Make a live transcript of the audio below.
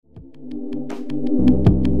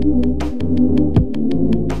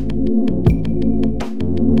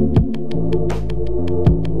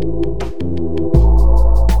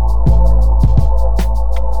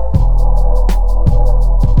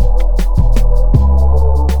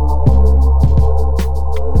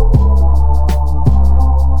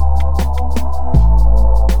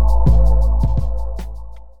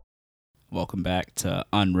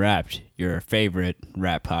Unwrapped your favorite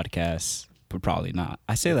rap podcast, but probably not.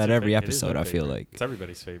 I say that every episode, I feel like. It's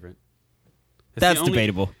everybody's favorite. That's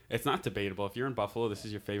debatable. It's not debatable. If you're in Buffalo, this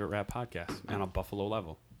is your favorite rap podcast on a Buffalo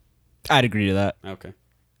level. I'd agree to that. Okay.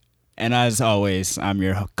 And as always, I'm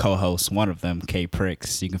your co-host, one of them, K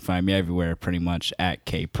Pricks. You can find me everywhere pretty much at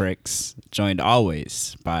K Pricks, joined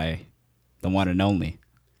always by the one and only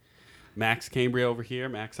Max Cambria over here.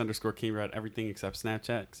 Max_Cambria at everything except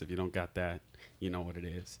Snapchat. Because if you don't got that, you know what it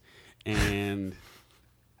is. And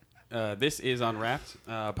this is Unwrapped,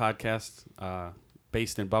 podcast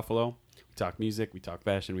based in Buffalo. We talk music, we talk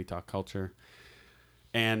fashion, we talk culture.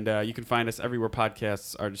 And you can find us everywhere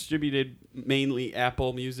podcasts are distributed, mainly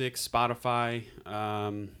Apple Music, Spotify,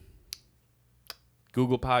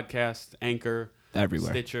 Google Podcasts, Anchor,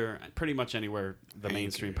 everywhere. Stitcher, pretty much anywhere the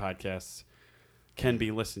mainstream podcasts can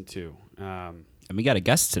be listened to. And we got a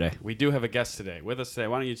guest today. We do have a guest today. With us today,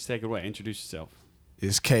 why don't you just take it away? Introduce yourself.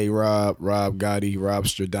 It's K-Rob, Rob Gotti, Rob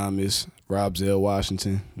Stradamus, Rob Zell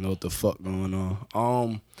Washington. Know what the fuck going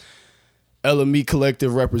on. LME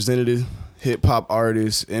Collective representative, hip-hop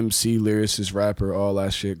artist, MC, lyricist, rapper, all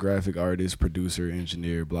that shit, graphic artist, producer,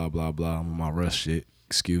 engineer, blah, blah, blah. I'm on my rush shit.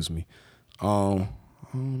 Excuse me. I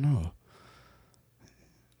don't know.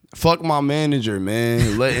 Fuck my manager,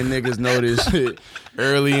 man. Letting niggas know this shit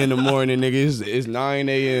early in the morning, niggas. It's 9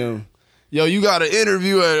 a.m. Yo, you got an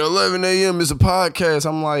interview at 11 a.m. It's a podcast.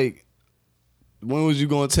 I'm like, when was you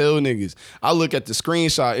going to tell niggas? I look at the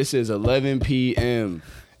screenshot. It says 11 p.m.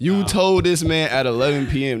 You told this man at 11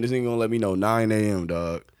 p.m. This ain't going to let me know 9 a.m.,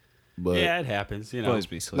 dog. But yeah, it happens, you know.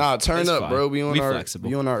 Nah, turn up, fine. bro. Be on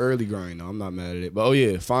flexible. our early grind. No, I'm not mad at it. But, oh,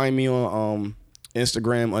 yeah, find me on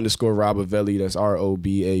Instagram _Robavelli. That's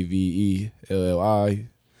ROBAVELLI.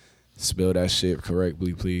 Spell that shit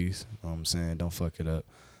correctly, please. You know what I'm saying? Don't fuck it up.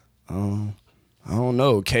 I don't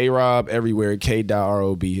know. K-Rob everywhere.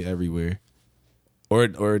 K.ROB everywhere.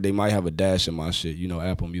 Or they might have a dash in my shit. You know,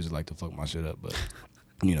 Apple Music like to fuck my shit up. But,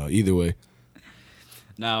 you know, either way.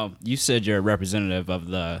 Now, you said you're a representative of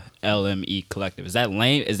the LME Collective. Is that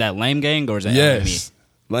Lame? Is that Lame Gang or is that yes. LME?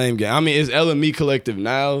 Lame Gang. I mean, it's LME Collective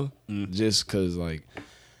now just because, like,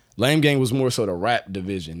 Lame Gang was more so the rap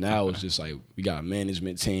division. Now it's just, like, we got a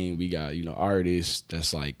management team. We got, you know, artists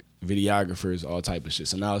that's, like, videographers, all type of shit.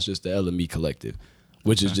 So now it's just the LME Collective,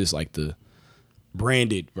 which is just, like, the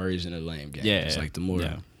branded version of Lame Gang. Yeah. It's, like, the more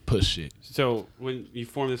push shit. So when you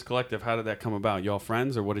formed this collective, how did that come about? Y'all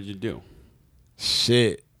friends or what did you do?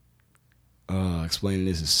 Shit. Explaining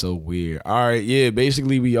this is so weird. All right, yeah,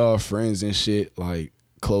 basically we all friends and shit, like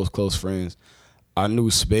close friends. I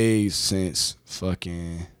knew Spade since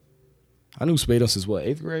fucking, I knew Spade since what,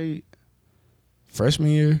 8th grade? Freshman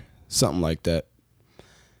year? Something like that.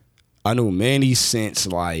 I knew Manny since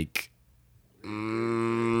like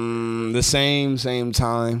the same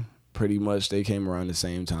time. Pretty much they came around the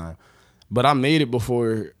same time. But I made it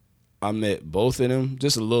before I met both of them,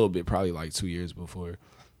 just a little bit, probably like 2 years before.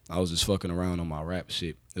 I was just fucking around on my rap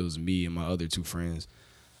shit. It was me and my other two friends,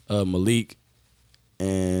 Malik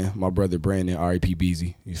and my brother Brandon, R.I.P.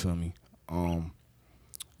 Beezy. You feel me?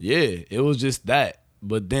 Yeah, it was just that.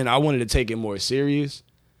 But then I wanted to take it more serious,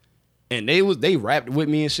 and they rapped with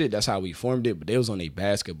me and shit. That's how we formed it. But they was on their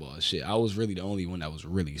basketball shit. I was really the only one that was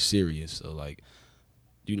really serious. So like,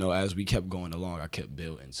 you know, as we kept going along, I kept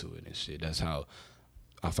building to it and shit. That's how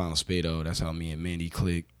I found Spado. That's how me and Mandy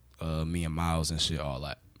clicked. Me and Miles and shit, all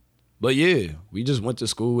that. But yeah, we just went to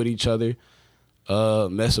school with each other.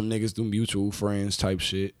 Met some niggas through mutual friends type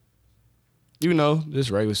shit. You know,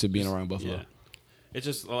 just regular shit being around Buffalo. Yeah. It's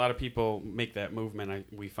just a lot of people make that movement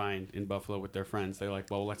we find in Buffalo with their friends. They're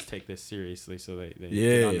like, well, let's take this seriously. So they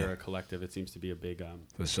get under a collective. It seems to be a big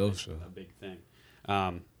for sure. A big thing.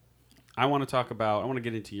 I want to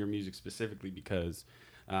get into your music specifically because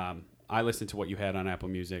I listened to what you had on Apple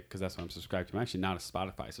Music because that's what I'm subscribed to. I'm actually not a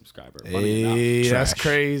Spotify subscriber. Hey, that's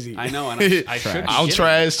crazy. I know, and I should. I'm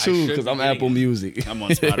trash too because I'm Apple Music. I'm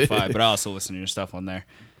on Spotify, but I also listen to your stuff on there.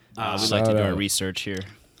 We like to do our research here.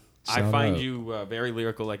 I find you very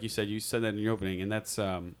lyrical, like you said. You said that in your opening, and that's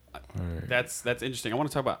interesting. I want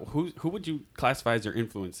to talk about who would you classify as your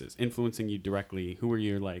influences, influencing you directly. Who are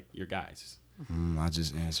your guys? I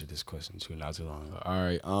just answered this question not too long ago. All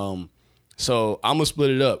right. So I'm gonna split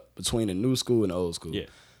it up between the new school and the old school. Yeah.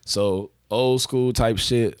 So old school type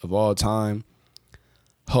shit of all time: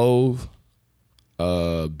 Hove,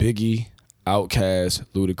 Biggie, Outkast,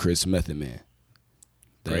 Ludacris, Method Man.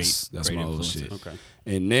 That's my old shit. Okay.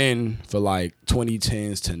 And then for like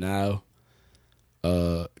 2010s to now,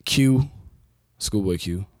 Q, Schoolboy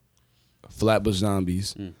Q, Flatbush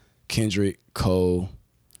Zombies, Kendrick, Cole,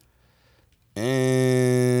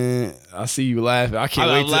 And I see you laughing. I can't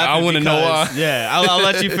wait. I want to know because- why. Yeah, I'll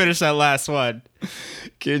let you finish that last one.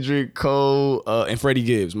 Kendrick, Cole, and Freddie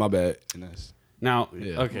Gibbs. My bad. And that's Now,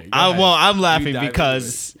 Yeah. okay. go I'm ahead. laughing dive into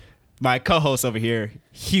because my co-host over here,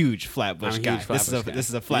 huge Flatbush I'm a guy. huge Flatbush guy. This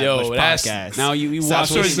is a Flatbush that's- podcast. Now you so walk I'm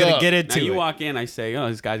sure in- he's gonna get Now into you it. walk in, I say, oh,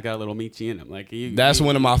 this guy's got a little Meechie in him. Like that's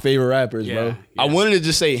one of my favorite rappers, Yeah, bro. yeah. I wanted to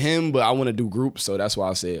just say him, but I want to do groups, so that's why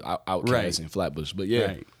I said Outkast Right. and Flatbush. But yeah,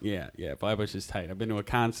 Right. Yeah. Flatbush is tight. I've been to a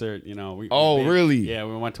concert. You know. Oh, really? Yeah,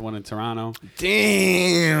 we went to one in Toronto.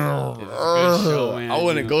 damn. It's a good show, man, I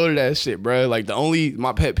want you to know. go to that shit, bro. Like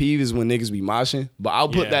my pet peeve is when niggas be moshing, but I'll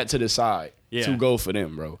put Yeah. that to the side Yeah. to go for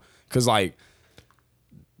them, bro. Cause like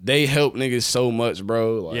they help niggas so much,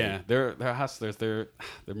 bro. Like, Yeah, they're hustlers. Their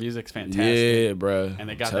music's fantastic. yeah, bro. And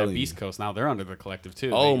they got I'm that telling Beast you. Coast now. They're under the collective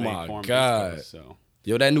too. Oh They my formed Beast God. Coast, so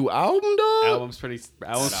Yo, that new album, dog. album's pretty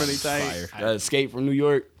tight. That Escape from New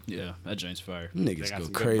York. Yeah, that joint's fire. They Niggas got go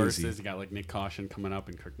some good crazy. verses. You got like Nick Caution coming up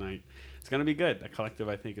and Kirk Knight. It's gonna be good. That collective,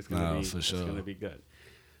 I think, is gonna Nah, be for it's sure. gonna be good.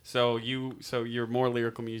 So you're more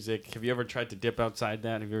lyrical music. Have you ever tried to dip outside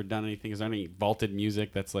that? Have you ever done anything? Is there any vaulted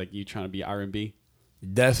music that's like you trying to be R&B?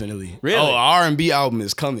 Definitely. Really? Oh, R&B album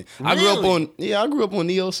is coming. I grew Really? up on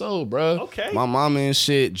Neo Soul, bro. Okay. My mama and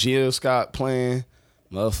shit, Jill Scott playing,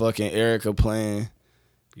 motherfucking Erica playing,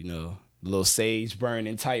 you know, little sage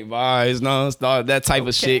burning type vibes, that type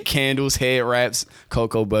of shit. Candles, head wraps,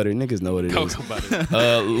 cocoa butter. Niggas know what it is. Cocoa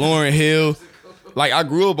butter. Lauren Hill. Like I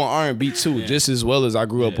grew up on R&B too, just as well as I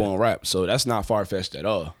grew up on rap. So that's not far fetched at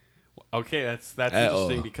all. Okay, that's At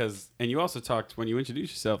interesting all. because, and you also talked when you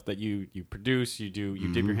introduced yourself that you produce, you dip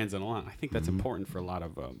Mm-hmm. your hands in a lot. I think that's important for a lot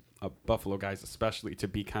of Buffalo guys, especially to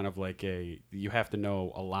be kind of like you have to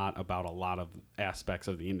know a lot about a lot of aspects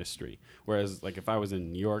of the industry. Whereas, like if I was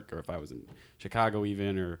in New York or if I was in Chicago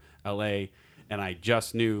even or L.A. and I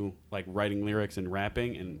just knew like writing lyrics and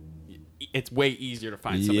rapping, and it's way easier to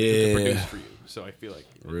find somebody who can produce Yeah. for you. So I feel like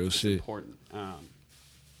Real it's shit. important.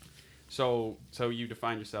 So you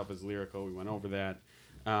define yourself as lyrical. We went over that.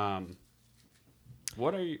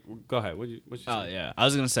 What are you? Go ahead. What you Oh say? yeah, I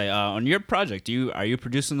was gonna say on your project, are you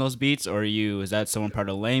producing those beats or is that someone part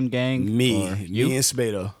of Lame Gang? or you? Me and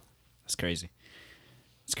Spado. That's crazy.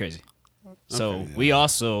 It's crazy. So we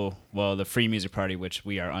also, the Free Music Party, which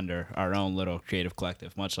we are under our own little creative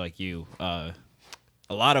collective, much like you. A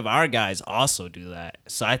lot of our guys also do that.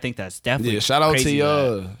 So I think that's definitely Yeah, shout out to crazy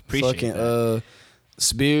y'all. that- appreciate Fucking that.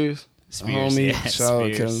 Spears. Spears, homie. yeah, Shout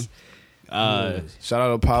out Spears. to him. Shout out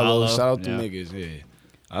to Apollo. Apollo, Shout out to yeah. niggas. Yeah.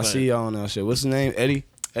 I But- see y'all on that shit. What's his name? Eddie?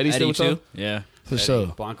 Eddie still Eddie with y'all? too. Yeah. For Eddie, sure.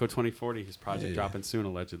 Blanco 2040. His project dropping soon,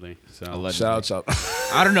 allegedly. So Allegedly. Shout out y'all.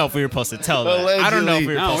 I don't know if we were supposed to tell that. I don't know if we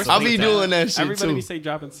were No, supposed we're to. I'll be supposed to doing that shit Everybody too. be say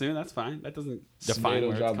dropping soon. That's fine. That doesn't define Spado where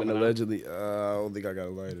it's dropping coming out. allegedly. I don't think I got a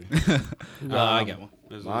lighter. I got one.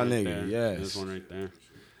 There's My one right nigga, there. yes. There's one right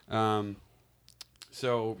there.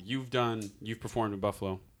 So you've performed in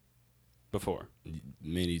Buffalo before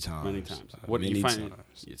Many times. many times. What do you Many find?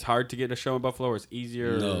 times. It's hard to get a show in Buffalo, or it's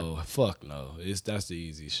easier. No, fuck no. That's the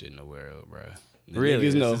easiest shit in the world, bro. The Really?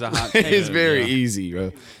 niggas This know. is a hot take. It's very Yeah. easy,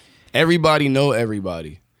 bro. Everybody know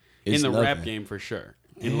everybody. in It's the rap nothing. game for sure.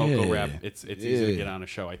 In local Yeah. rap, it's easier to Yeah. get on a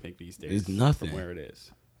show. I think these days, It's nothing. from where it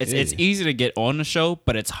is. It's easy to get on the show,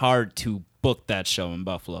 but it's hard to book that show in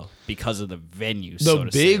Buffalo because of the venue. The so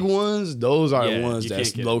to big say. ones, those are Yeah, the ones you that's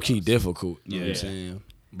can't get low key those. difficult. You know what Yeah. I'm saying?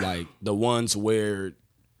 Like the ones where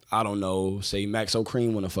I don't know, say Max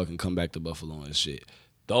O'Cream wanna fucking come back to Buffalo and shit.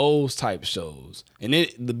 Those type shows. And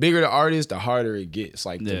the bigger the artist, the harder it gets.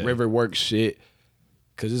 Like the Yeah. river work shit.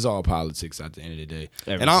 Cause it's all politics at the end of the day.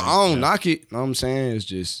 Everything, and I don't yeah. knock it. You know what I'm saying? It's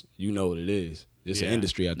just you know what it is. It's Yeah. an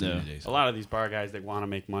industry at the end of the Yeah. day. A lot of these bar guys, they want to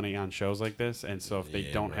make money on shows like this, and so if they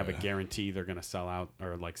Yeah, don't have a bruh. guarantee they're gonna sell out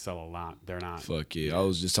or like sell a lot, they're not. Fuck yeah. I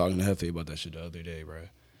was just talking to Hefe about that shit the other day, bro.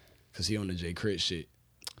 Cause he on the J Crit shit.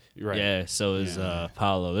 Right. Yeah, so is Yeah.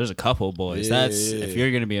 Paulo. There's a couple boys. Yeah, That's yeah.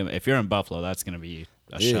 if you're in Buffalo, that's gonna be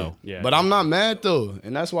a show. Yeah. But I'm not mad though.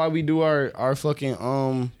 And that's why we do our fucking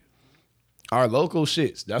our local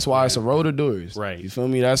shits. That's why it's a Rotadors. Right. You feel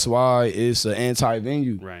me? That's why it's an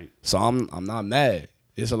anti-venue. Right. So I'm not mad.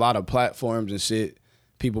 It's a lot of platforms and shit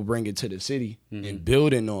people bring it to the city and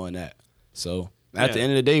building on that. So at the Yeah.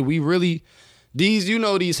 end of the day, we really these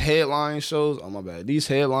headline shows. Oh my bad. These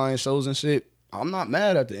headline shows and shit. I'm not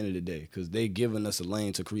mad at the end of the day because they giving us a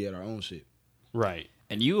lane to create our own shit. Right.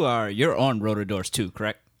 And you're on Rotadors too,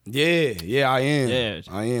 correct? Yeah, I am. Yeah,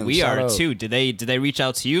 I am. We Shout are out. too. Did they reach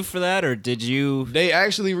out to you for that, or did you? They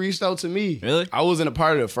actually reached out to me. Really? I wasn't a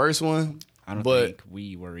part of the first one. I don't but think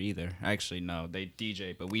we were either. Actually, no. They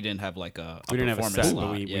DJ, but we didn't have like a We didn't have a performance set, but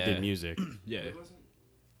slot. we Yeah. did music. Yeah.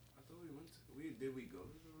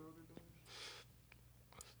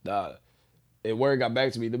 Nah. And word got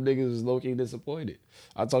back to me, them niggas was low-key disappointed.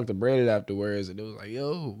 I talked to Brandon afterwards, and it was like,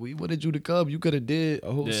 yo, we wanted you to come. You could have did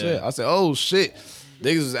a whole set. I said, oh, shit.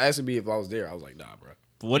 Niggas was asking me if I was there. I was like, nah, bro.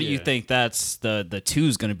 What do you think that's the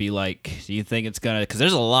two's going to be like? Do you think it's going to... Because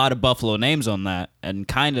there's a lot of Buffalo names on that, and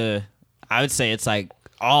kind of, I would say it's like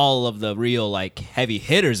all of the real, like, heavy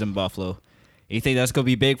hitters in Buffalo. You think that's going to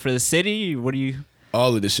be big for the city? What do you...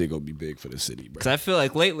 All of this shit going to be big for the city, bro. Because I feel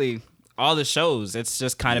like lately... all the shows, it's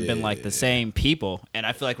just kind of been like the same people, and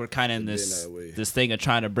I feel like we're kind of in this thing of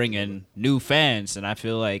trying to bring in new fans, and I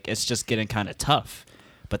feel like it's just getting kind of tough.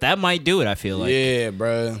 But that might do it. I feel like. Yeah,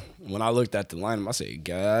 bro. When I looked at the lineup, I said,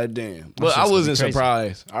 "God damn!" But I wasn't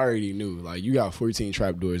surprised. I already knew. Like you got 14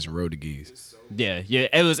 trapdoors and Road to Geese. Yeah.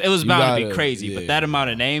 It was bound to be crazy, but that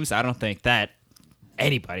amount of names, I don't think that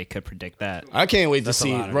anybody could predict that. I can't wait to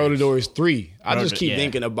see Road to Doors 3. I just keep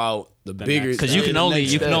thinking about the bigger, because you can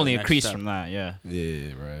only increase from that. Yeah,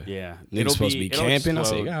 right. Yeah, niggas supposed to be camping. I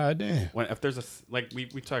say, God damn. If there's we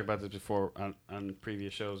talked about this before on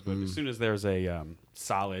previous shows, but as soon as there's a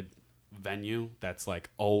solid venue that's like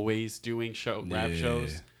always doing rap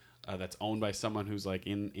shows, that's owned by someone who's like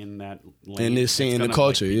in that lane, in this scene, in the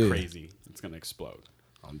culture, be crazy. It's gonna explode.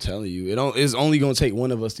 I'm telling you, it's only gonna take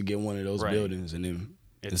one of us to get one of those buildings, and then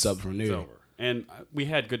it's up from there. It's over. And we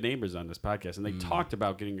had Good Neighbors on this podcast, and they talked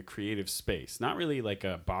about getting a creative space, not really like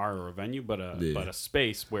a bar or a venue, but a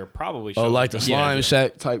space where probably like the Slime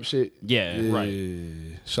Shack type shit. Yeah,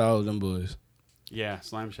 right. Shout out to them boys. Yeah,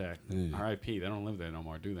 Slime Shack. R.I.P. They don't live there no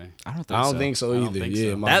more, do they? I don't think so either.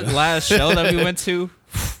 That last show that we went to.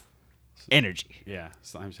 Energy. Yeah,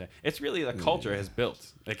 Slime Shack. It's really the culture has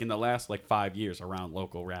built like in the last 5 years around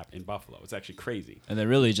local rap in Buffalo. It's actually crazy. And then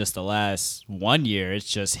really just the last 1 year, it's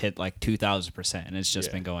just hit like 2,000%, and it's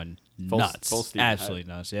just been going nuts, full absolutely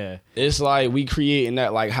nuts. Yeah, it's like we creating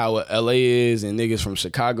that like how LA is, and niggas from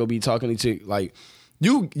Chicago be talking to like.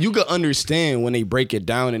 You could understand when they break it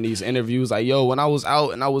down in these interviews, like, yo, when I was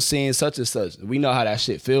out and I was seeing such and such, we know how that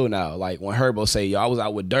shit feel now. Like when Herbo say, yo, I was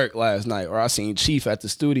out with Dirk last night, or I seen Chief at the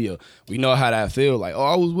studio. We know how that feel. Like, oh,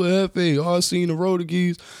 I was with Hefe. Oh, I seen the Road to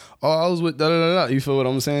Geese. Oh, I was with da-da-da-da. You feel what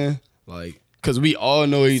I'm saying? Like, because we all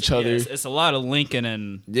know each other. It's a lot of linking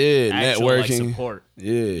and actual, networking. Support.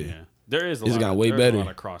 Yeah. There is a lot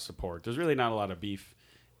of cross support. There's really not a lot of beef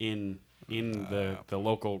in the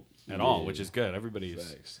local at all, which is good.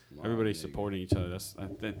 Everybody's supporting each other.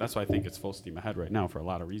 That's why I think it's full steam ahead right now for a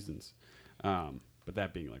lot of reasons. But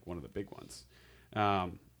that being like one of the big ones.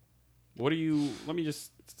 Let me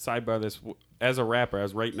just sidebar this. As a rapper,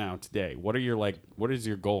 as right now, today, what is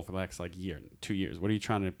your goal for the next year, 2 years? What are you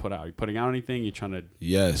trying to put out? Are you putting out anything? You trying to?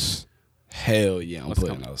 Yes. Hell yeah, I'm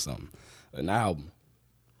putting out something. An album.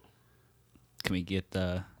 Can we get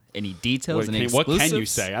any details? What can you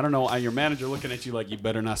say? I don't know. Your manager looking at you like you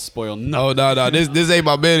better not spoil nothing. Oh no, this ain't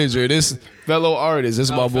my manager. This fellow artist. This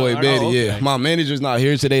is my boy Betty. Okay. Yeah, my manager's not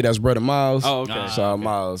here today. That's brother Miles. Oh okay. Shout out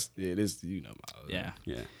Miles. Yeah, this Miles. Yeah.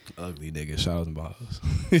 Ugly nigga. Shout out to Miles.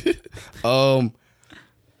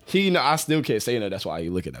 I still can't say no. That's why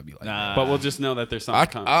you looking at me like that. But we'll just know that there's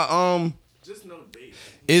something coming. Just know the date.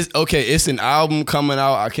 It's an album coming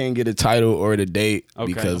out. I can't get a title or the date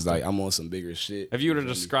because I'm on some bigger shit. If you were to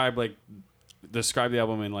describe the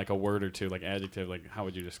album in a word or two, adjective, how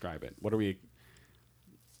would you describe it? What are we?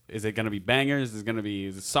 Is it gonna be bangers? Is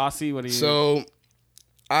it saucy? What do you? So,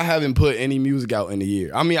 I haven't put any music out in a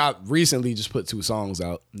year. I mean, I recently just put 2 songs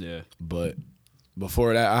out. Yeah. But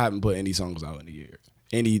before that, I haven't put any songs out in a year.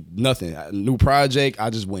 Nothing. A new project. I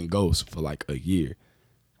just went ghost for a year.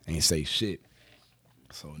 Ain't say shit.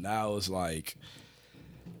 So now it's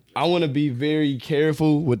I want to be very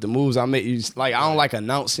careful with the moves I make. I don't like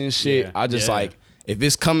announcing shit. Yeah. I just if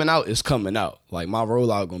it's coming out, it's coming out. My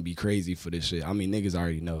rollout gonna be crazy for this shit. I mean, niggas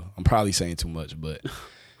already know. I'm probably saying too much, but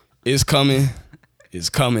it's coming. It's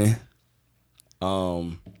coming.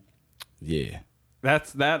 Yeah.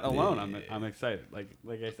 That alone, yeah. I'm excited.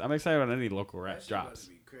 I'm excited about any local rap drops.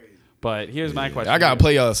 But here's my question. I gotta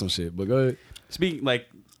play y'all some shit, but go ahead. Speaking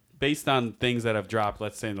based on things that have dropped,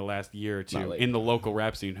 let's say in the last year or two in the local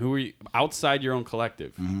rap scene, who are you outside your own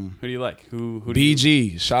collective? Mm-hmm. Who do you like? Who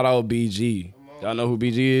BG. Shout out BG. Y'all know who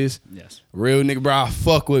BG is? Yes. Real nigga, bro. I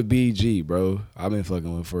fuck with BG, bro. I've been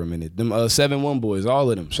fucking with for a minute. Them 7-1 boys,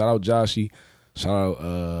 all of them. Shout out Joshy. Shout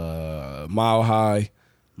out Mile High.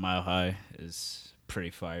 Mile High is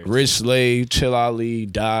pretty fire. Rich Slave, Chill Ali,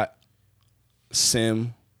 Dot,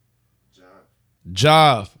 Sim.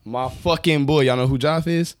 Jav, my fucking boy. Y'all know who Jav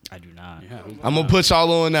is? I do not. Yeah, I'm gonna put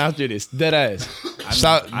y'all on after this. Dead ass.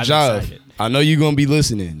 Jav. I know you gonna be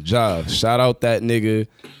listening. Jav. Shout out that nigga.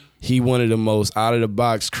 He one of the most out of the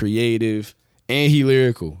box, creative, and he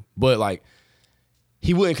lyrical. But like,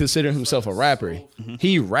 he wouldn't consider himself a rapper.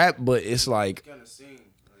 He rap, but it's like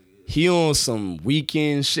he on some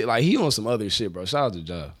weekend shit. Like he on some other shit, bro. Shout out to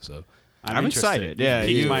Ja. So I'm interested. excited. Yeah,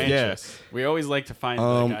 Piqued my yeah. interest. We always like to find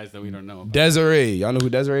the guys that we don't know about. Desiree, y'all know who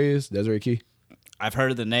Desiree is? Desiree Key. I've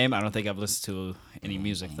heard of the name. I don't think I've listened to any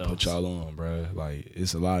music though. Put y'all on, bro. Like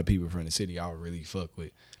it's a lot of people from the city I really fuck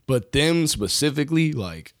with, but them specifically,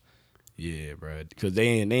 like, yeah, bro, because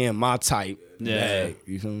they in my type. Yeah. Bag,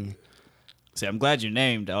 you feel me? See, I'm glad you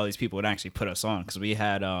named all these people that actually put us on because we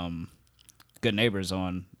had Good Neighbors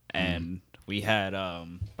on and we had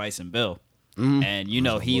Bison Bill. And you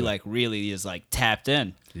know he like really is like tapped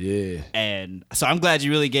in. Yeah. And so I'm glad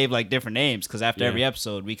you really gave like different names because after every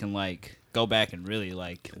episode we can like go back and really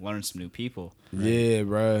like learn some new people. Right? Yeah,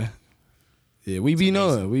 bro. Yeah, we be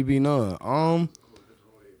knowing.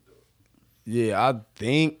 Yeah, I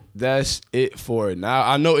think that's it for it now.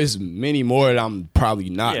 I know it's many more that I'm probably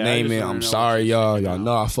not naming. I'm sorry, y'all. Y'all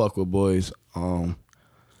know I fuck with boys.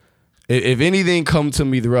 If anything come to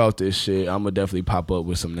me throughout this shit, I'm gonna definitely pop up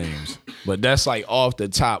with some names. But that's like off the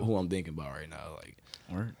top who I'm thinking about right now.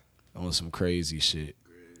 Like on some crazy shit.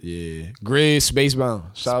 Yeah. Grizz,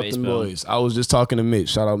 Spacebound. Shout out them boys. I was just talking to Mitch.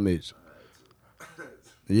 Shout out Mitch.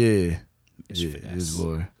 Yeah. Yeah, his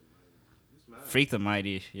boy. Freak the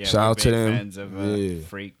Mighty. Yeah, shout out to them. Fans of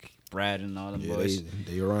Freak, Brad, and all them boys.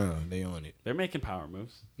 They around. They on it. They're making power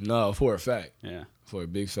moves. No, for a fact. Yeah. For a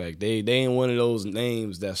big fact. They ain't one of those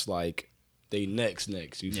names that's like they next.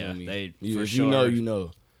 You feel me? They if sure. you know, you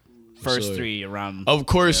know. First sure. 3 around. Of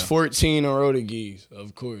course, 14 on Road to Geese.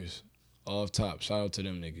 Of course. Off top. Shout out to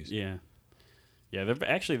them niggas. Yeah. Yeah,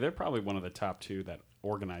 they're probably one of the top 2 that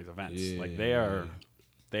organize events. Yeah, like they are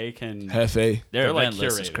they can Hefe. Their they're like event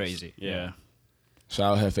list is curators. crazy. Yeah.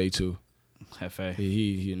 Shout out Hefe too. Hefe.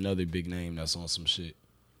 He another big name that's on some shit.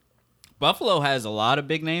 Buffalo has a lot of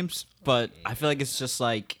big names, but I feel like it's just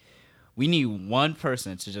like we need one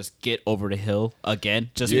person to just get over the hill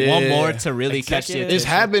again. Just one more to really catch the attention. It's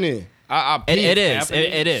happening. It is.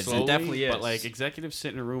 happening It is. slowly, It definitely is. But like executives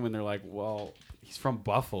sit in a room and they're like, well, he's from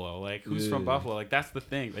Buffalo. Like who's from Buffalo? Like that's the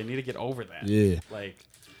thing. They need to get over that. Yeah. Like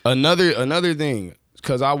Another thing,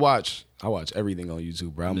 because I watch everything on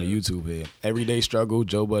YouTube, bro. I'm a YouTube head. Everyday Struggle,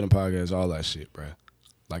 Joe Budden podcast, all that shit, bro.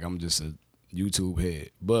 Like I'm just a YouTube head.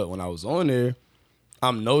 But when I was on there,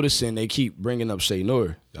 I'm noticing they keep bringing up Shay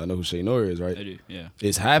Noor. Y'all know who Shay Noor is, right? I do. Yeah.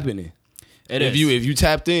 It's happening. If you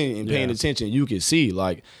tapped in and paying attention, you can see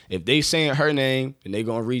like if they saying her name and they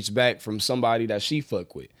gonna reach back from somebody that she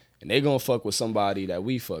fuck with, and they gonna fuck with somebody that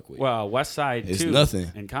we fuck with. well, West Side It's too.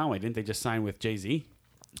 nothing. And Conway, didn't they just sign with Jay-Z?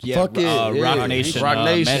 Fuck it, Rock Nation. Rock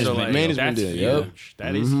Nation. Management. Like, Management that's deal, huge. yep.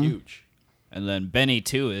 That is huge. And then Benny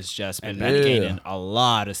too has just been Benny. gaining a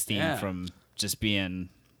lot of steam Yeah. from just being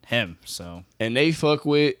him. So And they fuck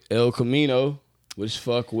with El Camino, which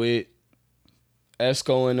fuck with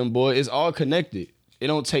Esco and them boy. It's all connected. It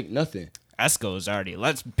don't take nothing. Esco is already.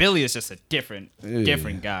 Billy is just a different guy.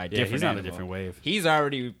 Yeah, different he's on a animal. different wave. He's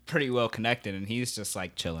already pretty well connected, and he's just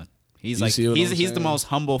like chilling. He's You like see what he's I'm the saying? most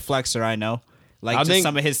humble flexer I know. Like I just think-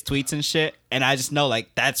 some of his tweets and shit, and I just know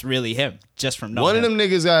like that's really him just from knowing One of him. them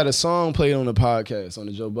niggas got a song played on the podcast, on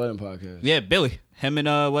the Joe Budden podcast. Yeah, Billy. Him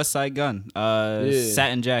and West Side Gun.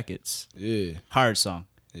 Satin Jackets. Yeah. Hard song.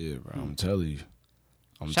 Yeah, bro. I'm telling you.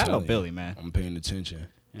 Shout out Billy, man. I'm paying attention.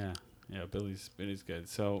 Yeah, Billy's good.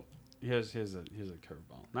 So here's a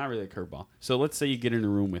curveball. Not really a curveball. So let's say you get in a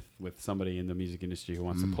room with somebody in the music industry who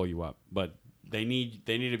wants to pull you up, but they need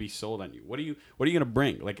to be sold on you. What are you gonna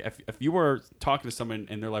bring? Like if you were talking to someone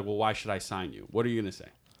and they're like, well, why should I sign you? What are you gonna say?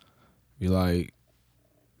 Be like,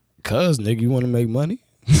 cuz nigga, you want to make money?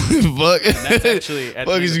 Fuck. That's actually at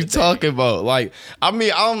the fuck end is of you the day. talking about? Like, I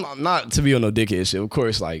mean, I'm not to be on no dickhead shit. Of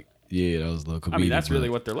course, like, yeah, that was a little. I mean, that's really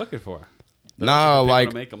what they're looking for. They're Nah, looking for people like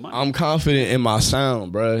to make them money. I'm confident in my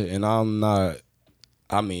sound, bruh, and I'm not.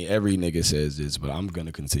 I mean, every nigga says this, but I'm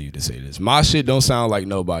gonna continue to say this. My shit don't sound like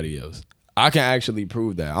nobody else. I can actually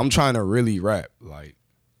prove that. I'm trying to really rap, like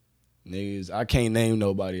niggas. I can't name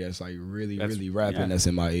nobody that's like really rapping. That's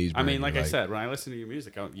in my age. I mean, bracket. like I said, when I listen to your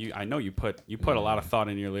music, I know you put a lot of thought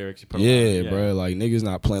in your lyrics. You put Yeah, bro. Like niggas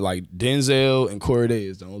not playing. Like Denzel and Corday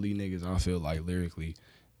is the only niggas I feel like lyrically,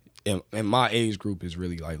 in my age group is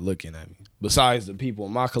really like looking at me. Besides the people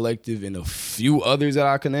in my collective and a few others that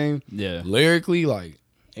I can name, Yeah. lyrically, like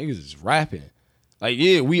niggas is rapping. Like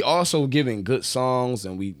yeah, we also giving good songs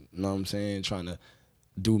and we, you know what I'm saying, trying to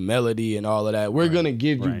do melody and all of that. We're gonna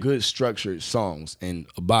give you good structured songs and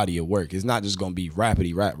a body of work. It's not just gonna be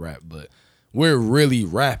rappity rap, but we're really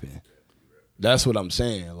rapping. That's what I'm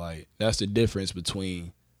saying. Like that's the difference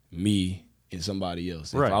between me in somebody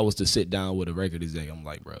else. Right. If I was to sit down with a record exec, I'm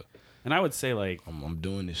like, bro, And I would say like I'm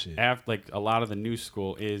doing this shit. after like a lot of the new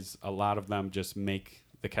school is a lot of them just make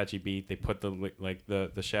the catchy beat. They put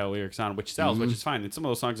the shallow lyrics on, which sells, which is fine. And some of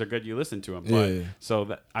those songs are good. You listen to them. But Yeah. so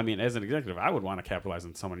that I mean, as an executive, I would want to capitalize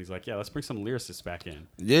on someone. He's like, yeah, let's bring some lyricists back in.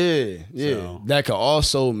 Yeah. So- That could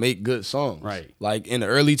also make good songs. Right. Like in the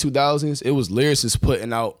early 2000s, it was lyricists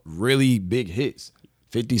putting out really big hits.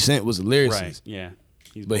 50 Cent was a lyricist. Right. Yeah.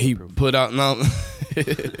 He's But he bulletproof. put out no.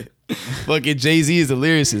 Fucking Jay-Z is a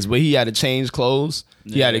lyricist, but he had to change clothes.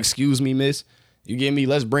 He had to excuse me, miss. You get me?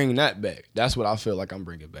 Let's bring that back. That's what I feel like I'm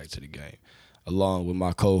bringing back to the game, along with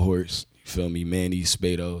my cohorts. You feel me? Manny,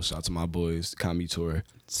 Spado. Shout out to my boys, Kami Tour.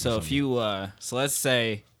 So if you, so let's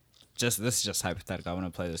say, this is just hypothetical. I want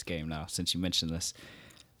to play this game now since you mentioned this.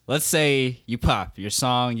 Let's say you pop your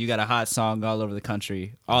song, you got a hot song all over the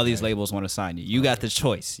country. All these labels want to sign you. You got the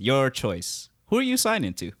choice, your choice. Who are you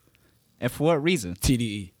signing to, and for what reason?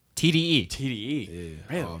 TDE. TDE. TDE. Yeah,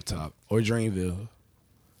 Really? off top. Or Dreamville.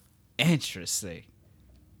 Interesting.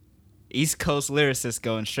 East Coast lyricist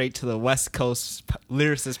going straight to the West Coast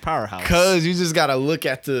lyricist powerhouse. Cause you just gotta look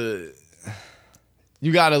at the.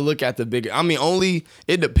 You gotta look at the bigger. I mean, only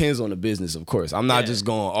it depends on the business, of course. I'm not just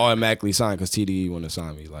going automatically sign because TDE want to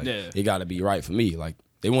sign me. Like it gotta be right for me. Like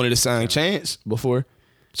they wanted to sign Chance before.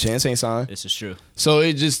 Chance ain't signed. This is true. So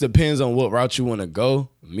it just depends on what route you want to go.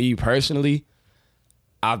 Me personally,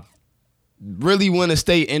 I really want to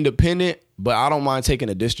stay independent, but I don't mind taking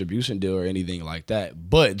a distribution deal or anything like that.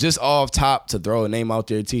 But just off top to throw a name out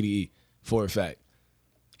there, TDE for a fact,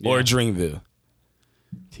 or Yeah. Dreamville,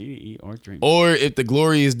 TDE or Dream. or if the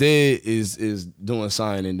Glory is Dead is doing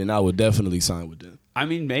signing, then I would definitely sign with them. I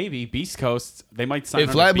mean, maybe Beast Coast. They might sign If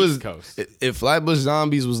under Flatbush, Beast Coast. if Flatbush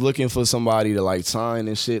Zombies was looking for somebody to like sign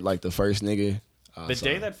and shit, like the first nigga. The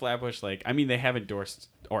day that Flatbush, like, I mean, they have endorsed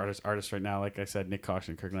artists right now, like I said, Nick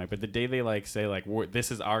Caution, Kirk Knight. But the day they like say like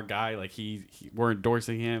this is our guy, like we're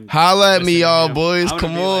endorsing him. Holla at me, listening to y'all him, boys. I'm Come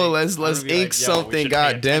gonna be on, like- let's I'm gonna be ink like, yo, we something. should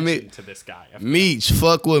God pay damn attention it. to this guy. Meech,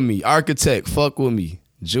 fuck with me. Architect, fuck with me.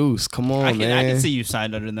 Juice, come on, I man. can see you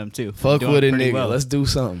signed under them too. Fuck Doing with it, pretty nigga. well. Let's do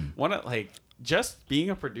something. One of like just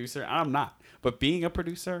being a producer. I'm not, but being a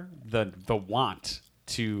producer, the want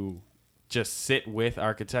to just sit with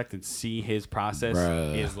Architect and see his process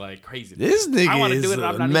Bruh. is like crazy. This I nigga wanna is do it, and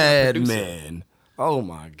I'm a not even a producer. madman. Oh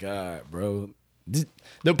my god, bro.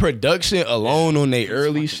 The production alone on their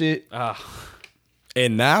early shit,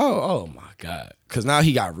 and now, oh my god, because now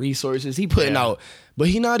he got resources. He putting out, but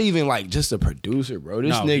he not even like just a producer, bro.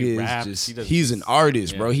 This No, he nigga raps, is he just does- he's an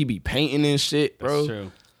artist, yeah. bro. He be painting and shit, bro. That's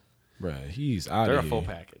true. Bro, he's out They're of a here. full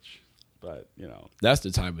package, but you know. That's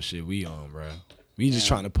the type of shit we on, bro. We just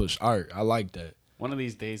trying to push art. I like that. One of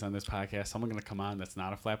these days on this podcast, someone gonna come on that's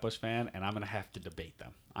not a Flatbush fan, and I'm gonna have to debate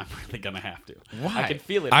them. I'm really gonna have to. Why? I can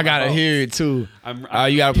feel it. I in my gotta bones. hear it too. I'm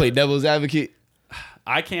You gotta play feeling it. devil's advocate.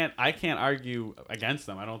 I can't argue against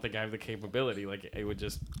them. I don't think I have the capability. Like it would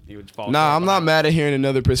fall. Nah, short I'm not behind. mad at hearing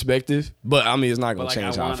another perspective, but I mean, it's not But gonna like,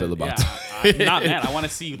 change how I feel about yeah, that. I'm not mad. I want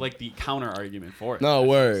to see like the counter argument for it. No, That's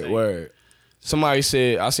what I'm word, saying. word. Somebody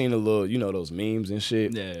said I seen a little, those memes and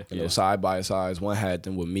shit. Yeah. You know, side by sides. One had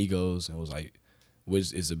them with Migos and was like,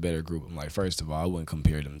 which is a better group? I'm like, first of all, I wouldn't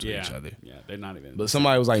compare them to Yeah, each other. yeah, they're not even. But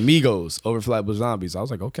somebody was like Migos over Flatbush Zombies. I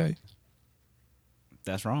was like, okay.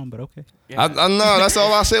 That's wrong, but okay. yeah. I know. That's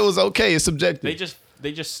all I said was okay. It's subjective.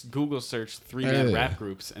 They just Google searched 3-man Yeah. rap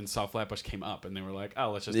groups and saw Flatbush came up, and they were like,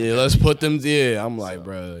 oh, let's just yeah, let's put them. Yeah, I'm like,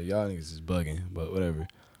 bro, y'all niggas is bugging, but whatever.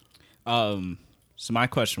 So my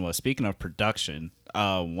question was, speaking of production,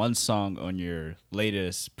 one song on your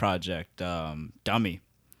latest project, Dummy,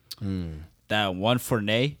 that one for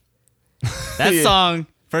Nay, that Yeah. song.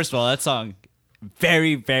 First of all, that song,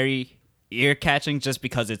 very very ear catching, just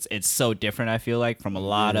because it's so different. I feel like from a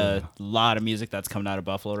lot of music that's coming out of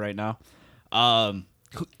Buffalo right now.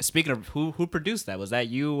 Speaking of who produced that, was that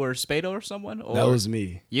you or Spado or someone? Or That was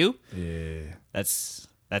me. you. Yeah. That's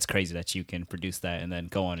crazy that you can produce that and then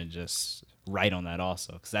go on and just write on that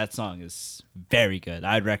also, because that song is very good.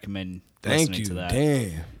 I'd recommend Thank listening you. to that.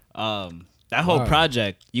 Damn. That whole Wow.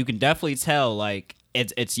 project, you can definitely tell like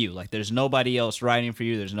it's you. Like there's nobody else writing for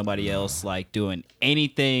you. There's nobody else like doing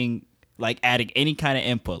anything, like adding any kind of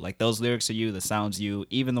input. Like those lyrics are you, the sounds you,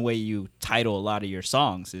 even the way you title a lot of your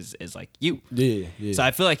songs is like you. Yeah. Yeah. So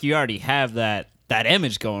I feel like you already have that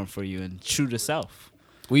image going for you and true to self.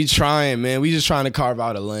 We trying, man. We just trying to carve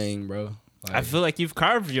out a lane, bro. Like, I feel like you've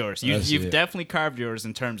carved yours. That's You've it. definitely carved yours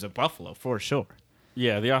in terms of Buffalo, for sure.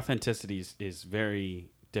 Yeah, the authenticity is very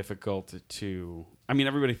difficult to. I mean,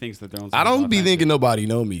 everybody thinks that their own. I don't be thinking no. nobody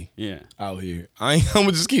know me. Yeah. Out here, I'm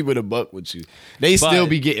gonna just keep it a buck with you. They still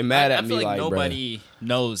be getting mad at I me, feel like nobody nobody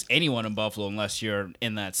knows anyone in Buffalo unless you're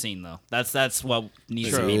in that scene, though. That's what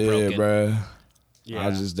needs to True. be Yeah, broken. bro. Yeah.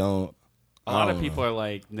 I just don't. A lot I of don't people know. are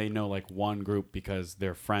like, they know like one group because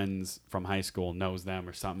their friends from high school knows them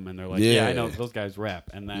or something, and they're like, Yeah. yeah, I know those guys rap.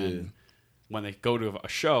 And then when they go to a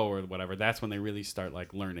show or whatever, that's when they really start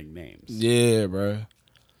like learning names. Yeah, bro.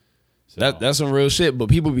 So, That's some real shit. But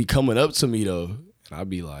people be coming up to me though, and I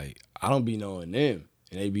be like, I don't be knowing them,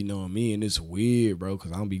 and they be knowing me, and it's weird, bro,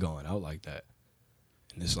 because I don't be going out like that.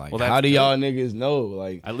 And it's like, Well, that's how do good. y'all niggas know?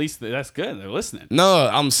 Like, at least that's good. They're listening. no,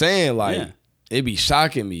 I'm saying like. Yeah. It be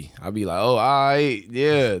shocking me. I be like, oh, all right,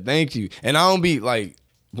 yeah, thank you. And I don't be like,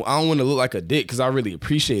 I don't want to look like a dick because I really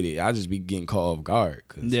appreciate it. I just be getting caught off guard.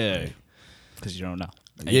 Yeah, because you don't know.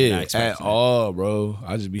 And you're not Yeah, expecting at it. all, bro.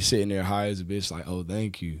 I just be sitting there high as a bitch, like, oh,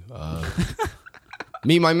 thank you.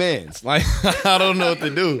 Meet my mans. Like, I don't know what to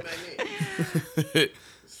do.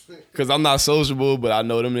 Because I'm not sociable, but I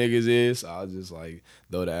know them niggas is. So I'll just, like,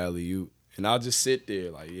 throw the alley-oop. And I'll just sit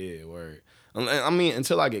there, like, yeah, word. I mean,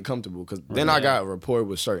 until I get comfortable. Because then I got rapport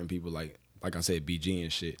with certain people, like I said, BG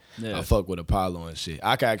and shit. Yeah. I fuck with Apollo and shit.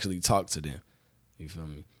 I can actually talk to them. You feel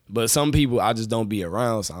me? But some people, I just don't be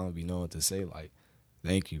around, so I don't be knowing what to say. Like,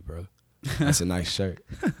 thank you, bro. That's a nice shirt.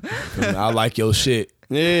 You feel me? I like your shit.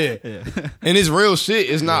 Yeah. And it's real shit.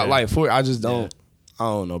 It's not like I just don't. I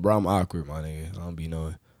don't know, bro. I'm awkward, my nigga. I don't be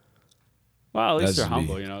knowing. Well, at least That's you're me.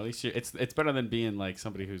 humble, you know. At least it's better than being like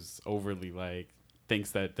somebody who's overly like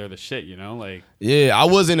thinks that they're the shit, you know. Like Yeah, I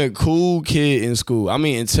wasn't a cool kid in school. I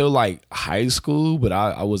mean, until like high school, but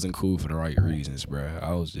I wasn't cool for the right reasons, bro.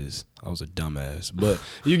 I was a dumbass. But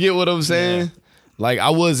you get what I'm saying? Like I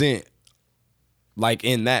wasn't like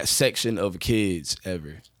in that section of kids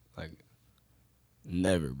ever. Like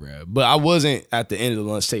never, bro. But I wasn't at the end of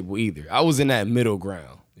the lunch table either. I was in that middle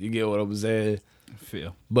ground. You get what I'm saying?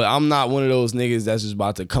 Feel. But I'm not one of those niggas that's just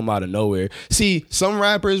about to come out of nowhere. See, some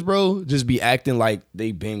rappers, bro, just be acting like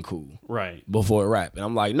they been cool right. before rap. And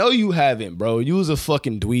I'm like, no, you haven't, bro. You was a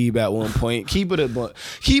fucking dweeb at one point. Keep it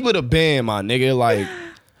a band, my nigga. Like,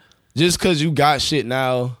 just because you got shit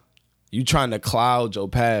now, you trying to cloud your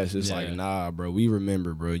past. It's like, nah, bro. We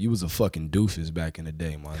remember, bro. You was a fucking doofus back in the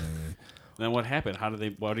day, my nigga. Then what happened?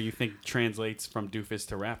 What do you think translates from doofus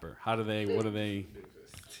to rapper? What do they?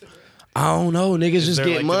 I don't know. Niggas just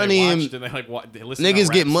get money and do they listen to niggas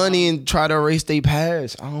rap get money songs? and try to erase their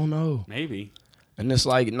past. I don't know. Maybe. And it's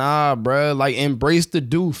like, nah, bruh. Like, embrace the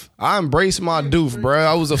doof. I embraced my doof, bruh.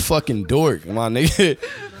 I was a fucking dork, my nigga.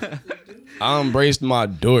 I embraced my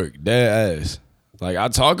dork, dead ass. Like, I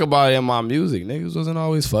talk about it in my music. Niggas wasn't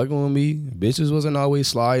always fucking with me. Bitches wasn't always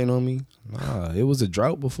sliding on me. Nah, it was a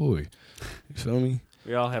drought before. You feel me?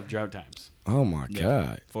 We all have drought times. Oh, my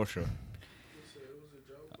God. For sure.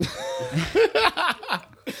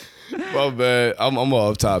 My bad. I'm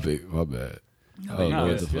off topic. My bad. Oh, No,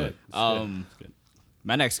 what it's the fuck? good. It's good.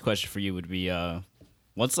 My next question for you would be,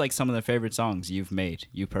 what's like some of the favorite songs you've made,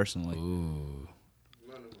 you personally? Ooh.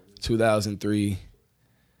 2003.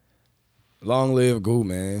 Long Live Goo,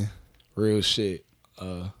 man. Real shit.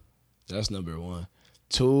 That's number 1.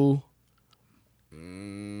 2.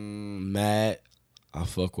 Mad. I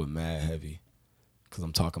fuck with Mad heavy. Cause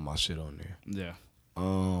I'm talking my shit on there. Yeah.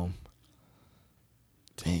 Damn.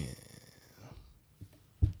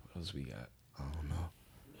 What else we got? I don't know.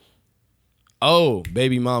 Oh,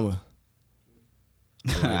 Baby Mama.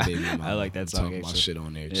 I like Baby Mama. I like that I'm song, talking my actually. shit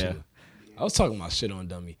on there Yeah. too. I was talking my shit on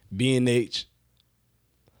Dummy. B&H.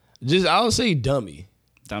 Just I would say Dummy.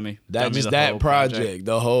 Dummy. That Dummy, just the that whole project.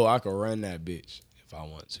 The whole I could run that bitch if I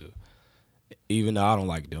want to. Even though I don't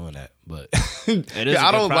like doing that, but It is a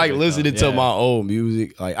I good don't like project, listening though. to my old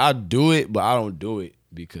music. Like I do it, but I don't do it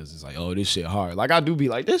because it's like, oh, this shit hard. Like I do be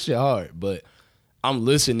like, this shit hard, but I'm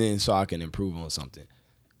listening so I can improve on something.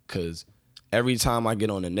 Cause every time I get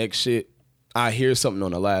on the next shit, I hear something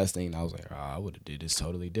on the last thing. And I was like, oh, I would have did this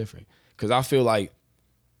totally different. Cause I feel like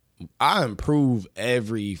I improve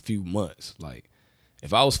every few months. Like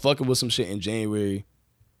if I was fucking with some shit in January,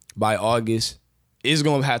 by August, it's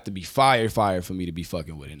gonna have to be fire for me to be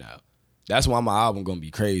fucking with it now. That's why my album gonna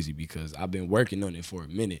be crazy because I've been working on it for a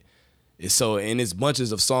minute. It's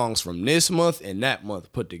bunches of songs from this month and that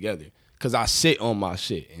month put together. Cause I sit on my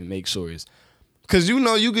shit and make sure it's, cause you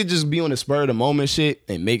know you could just be on the spur of the moment shit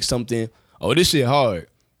and make something. Oh, this shit hard.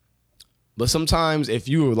 But sometimes if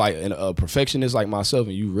you were like a perfectionist like myself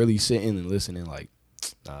and you really sitting and listening like,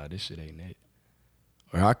 nah, this shit ain't it.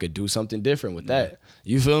 Or I could do something different with that.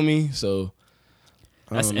 You feel me? So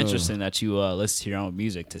That's don't know. interesting that you listen to your own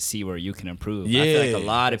music to see where you can improve. I Yeah. feel like a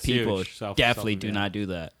lot of That's huge. people Self- definitely self- do yeah. not do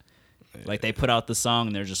that. Like they put out the song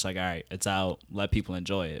and they're just like, all right, it's out, let people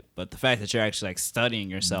enjoy it. But the fact that you're actually like studying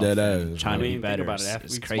yourself, Dead and ass, trying to I be mean, better think about it. is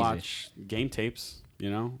Athletes crazy. watch game tapes,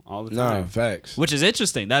 all the Nah, time. facts. Which is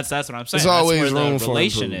interesting. That's what I'm saying. There's That's always where room the for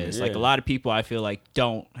relation improvement. is. Like Yeah. a lot of people, I feel like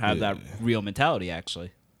don't have Yeah. that real mentality.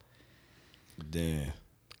 Actually, Damn.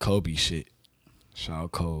 Kobe shit. Shout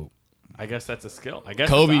out Kobe. I guess that's a skill. I guess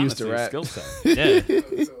Kobe it's used to honestly a rap. skill set.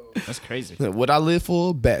 yeah, that's crazy. What I live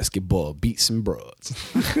for? Basketball, beats and broads.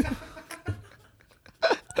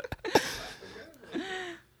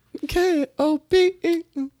 K-O-B-E.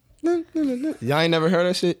 Y'all ain't never heard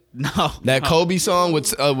that shit? No, That Kobe song with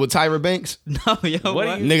Tyra Banks? no, yo, what?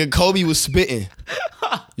 What do you- Nigga, Kobe was spitting.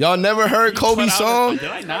 Y'all never heard Kobe's Put out song? Did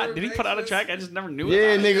I not? Did he put out a track? I just never knew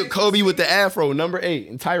Yeah, it. nigga, Kobe with the afro, number 8,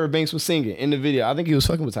 and Tyra Banks was singing in the video. I think he was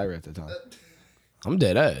fucking with Tyra at the time. I'm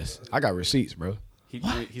dead ass. I got receipts, bro.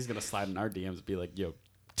 He's gonna slide in our DMs and be like, "Yo,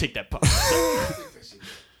 take that pop."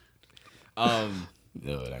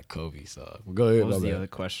 No, that Kobe song. Go ahead, What was my the bad. other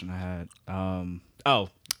question I had?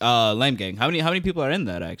 Lame Gang. How many people are in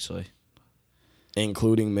that actually?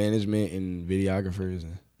 Including management and videographers.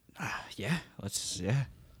 And Yeah,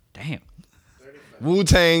 damn.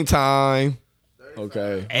 Wu-Tang time.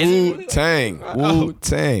 Okay. Wu-Tang.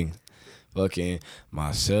 Wu-Tang. Fucking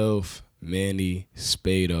myself, Manny,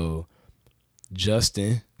 Spado,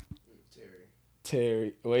 Justin.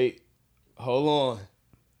 Terry. Wait. Hold on.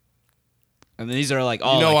 And then these are like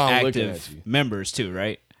all know like why I'm looking active at you. members too,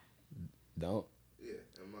 right? Don't.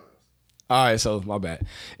 All right, so my bad.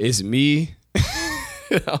 It's me.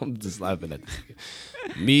 I'm just laughing at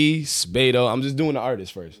this. Me, Spado. I'm just doing the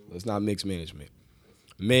artist first. Let's not mix management.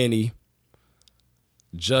 Manny,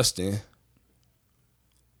 Justin,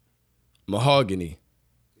 Mahogany.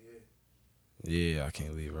 Yeah, I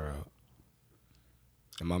can't leave her out.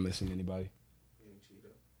 Am I missing anybody?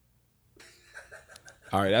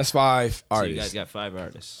 All right, that's 5 So artists. you guys got 5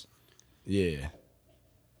 artists. Yeah.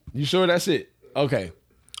 You sure that's it? Okay.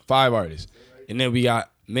 5 artists. And then we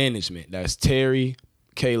got management. That's Terry,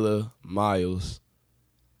 Kayla, Miles.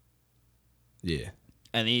 Yeah.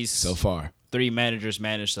 And these So far. 3 managers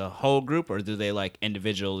manage the whole group, or do they like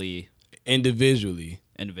individually? Individually.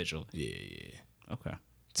 Yeah. Okay.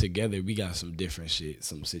 Together we got some different shit,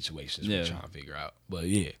 some situations Yeah. we're trying to figure out. But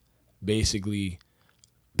yeah. Basically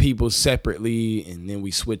people separately and then we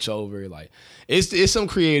switch over. Like it's some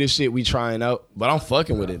creative shit we trying out. But I'm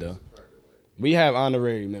fucking with it though. We have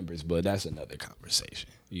honorary members, but that's another conversation.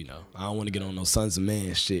 I don't want to get on no Sons of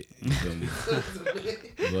Man shit. You feel me?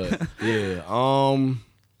 But yeah,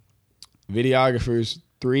 videographers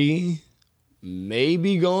 3,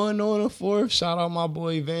 maybe going on a 4th. Shout out my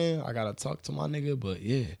boy Van. I gotta talk to my nigga, but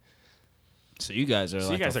yeah, So you guys are So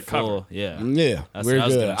like you guys a are covered. full, yeah. yeah, That's we're what I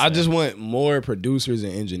was good. gonna I say. just want more producers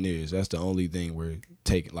and engineers. That's the only thing we're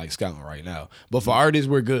taking, like scouting right now. But for artists,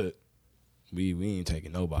 we're good. We ain't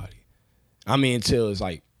taking nobody. I mean, until it's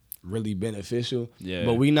like really beneficial. Yeah.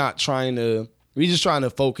 But we just trying to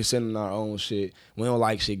focus in on our own shit. We don't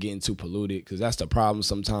like shit getting too polluted because that's the problem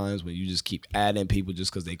sometimes when you just keep adding people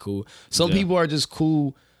just because they cool. Some Yeah. people are just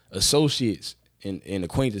cool associates and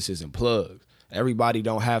acquaintances and plugs. Everybody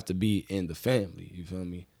don't have to be in the family. You feel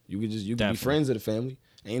me? You can be Definitely. friends of the family.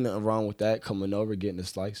 Ain't nothing wrong with that. Coming over, getting a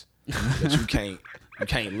slice. But you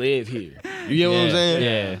can't live here. You get what I'm saying?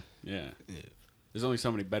 Yeah. Yeah. There's only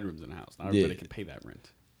so many bedrooms in the house. Not Yeah. everybody can pay that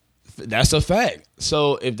rent. That's a fact.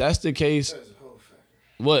 So if that's the case,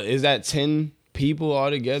 what is that? 10 people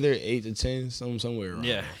altogether, 8 to 10, somewhere around.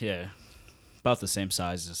 Yeah. About the same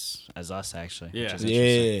size as us, actually. Yeah. Which is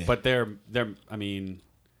interesting. Yeah. But they're I mean,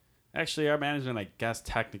 actually our management I guess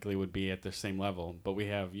technically would be at the same level, but we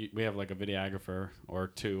have like a videographer or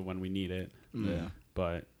 2 when we need it. Yeah.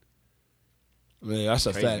 But Man, that's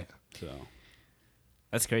a Crazy. fact. so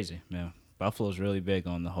That's crazy. Yeah. Buffalo's really big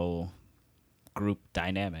on the whole group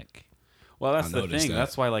dynamic. well, that's I the noticed thing. that.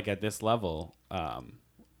 That's why like at this level,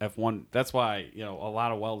 F1 that's why, a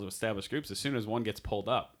lot of well-established groups as soon as one gets pulled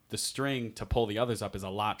up, the string to pull the others up is a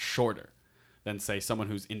lot shorter than say someone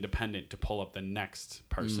who's independent to pull up the next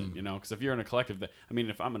person, because if you're in a collective,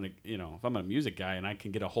 if I'm a music guy and I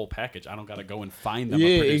can get a whole package, I don't got to go and find them. Yeah,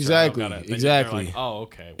 a producer. exactly, I don't gotta- then exactly. they're like, oh,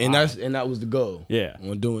 okay. And wow. that was the goal. Yeah.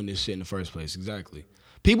 On doing this shit in the first place. Exactly.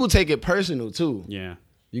 People take it personal too. Yeah.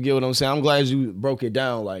 You get what I'm saying? I'm glad you broke it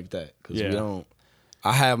down like that. Cause Yeah.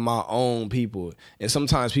 I have my own people. And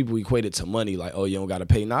sometimes people equate it to money, like, oh, you don't gotta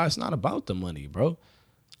pay. Nah, it's not about the money, bro.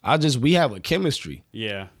 We have a chemistry.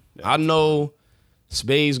 Yeah. I know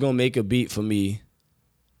Spade's gonna make a beat for me.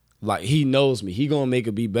 Like, he knows me. He gonna make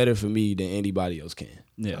a beat better for me than anybody else can.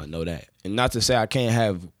 Yeah. I know that. And not to say I can't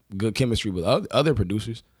have good chemistry with other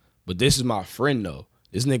producers, but this is my friend though.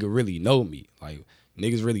 This nigga really know me. Like,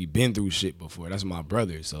 niggas really been through shit before. That's my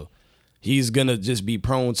brother. So he's gonna just be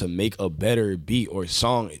prone to make a better beat or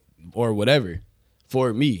song or whatever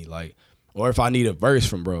for me. Like, or if I need a verse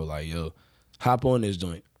from bro, like, yo, hop on this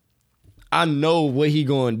joint. I know what he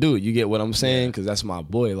gonna do. You get what I'm saying? Because that's my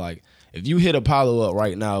boy. Like, if you hit Apollo up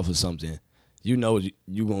right now for something, you know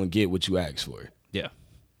you gonna get what you asked for. Yeah.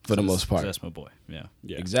 For the most part. That's my boy. Yeah.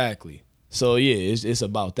 Exactly. So yeah, it's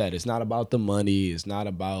about that. It's not about the money. It's not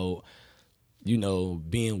about, you know,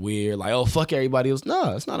 being weird. Like, oh, fuck everybody else.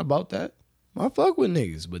 Nah, it's not about that. I fuck with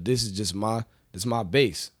niggas, but this is just my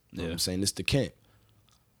base. You know what I'm saying? It's the camp.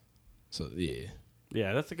 So yeah.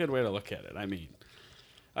 Yeah, that's a good way to look at it. I mean,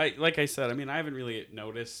 like I said, I haven't really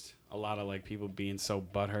noticed a lot of like people being so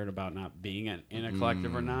butthurt about not being in a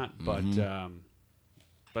collective or not,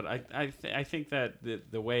 but I think that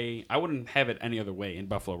the way I wouldn't have it any other way in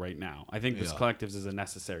Buffalo right now. I think this collectives is a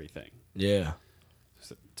necessary thing. Yeah.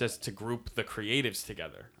 Just to group the creatives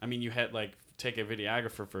together. I mean, you had like take a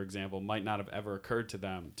videographer for example, might not have ever occurred to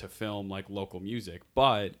them to film like local music,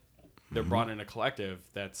 but they're brought in a collective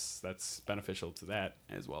that's beneficial to that,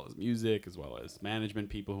 as well as music, as well as management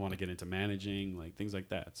people who want to get into managing, like things like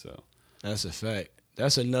that. So that's a fact.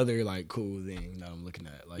 That's another like cool thing that I'm looking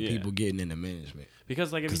at, like people getting into management,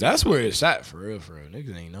 because that's where it's at for real.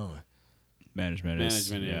 Niggas ain't knowing. Management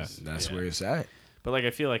is that's where it's at. But like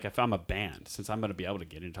I feel like if I'm a band, since I'm gonna be able to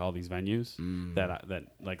get into all these venues that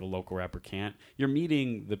like a local rapper can't, you're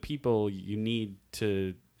meeting the people you need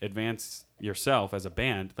to advance yourself as a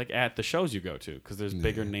band, like at the shows you go to, because there's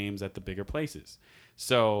bigger names at the bigger places.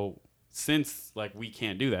 So since like we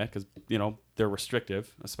can't do that because you know they're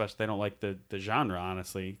restrictive, especially they don't like the genre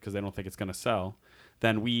honestly because they don't think it's gonna sell,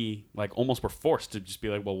 then we like almost were forced to just be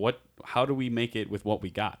like, well, how do we make it with what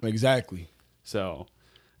we got? Exactly. So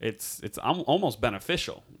it's almost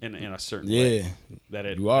beneficial in a certain way that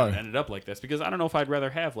it ended up like this, because I don't know if I'd rather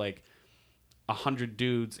have like 100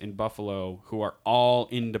 dudes in Buffalo who are all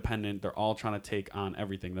independent. They're all trying to take on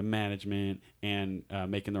everything, the management and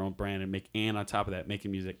making their own brand and on top of that making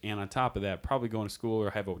music, and on top of that probably going to school or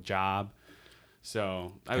have a job.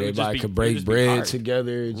 So everybody could break bread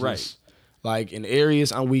together, right? Like in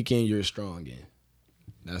areas I'm weak in, you're strong in.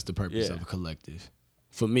 That's the purpose of a collective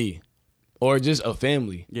for me, or just a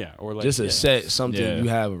family. Yeah, or like just a set something you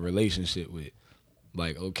have a relationship with.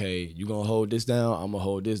 Like, okay, you gonna hold this down, I'm gonna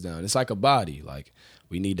hold this down. It's like a body. Like,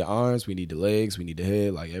 we need the arms, we need the legs, we need the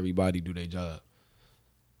head. Like, everybody do their job.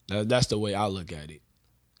 That's the way I look at it.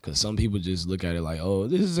 Because some people just look at it like, oh,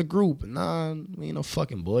 this is a group. Nah, we ain't no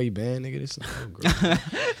fucking boy band, nigga. This is a group.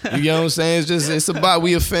 You know what I'm saying? It's about,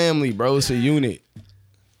 we a family, bro. It's a unit.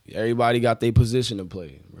 Everybody got their position to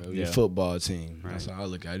play, bro. Your football team. Right. That's how I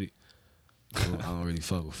look at it. I don't really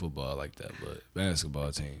fuck with football like that, but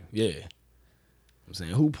basketball team, yeah. I'm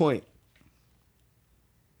saying, who point?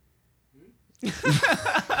 My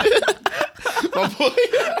boy.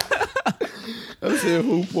 I'm saying,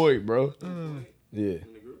 who point, bro? Yeah.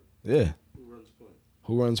 Yeah.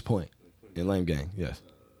 Who runs point? In Lame Gang, yes.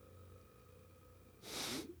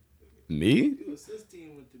 Me?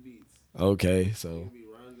 Okay, so.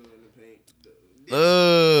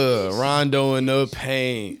 Rondo in the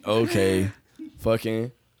paint. Okay.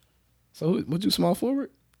 Fucking. So, would you small forward?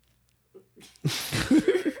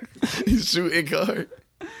 He's shooting guard.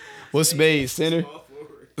 What's Spade? Center?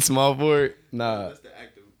 Small forward? Nah. That's the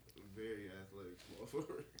active, very athletic small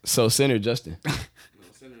forward. So center, Justin. No,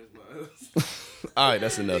 center is Miles. All right,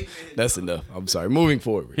 that's enough. That's enough. I'm sorry. Moving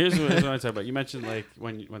forward. Here's what I talk about. You mentioned like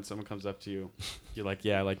when someone comes up to you, you're like,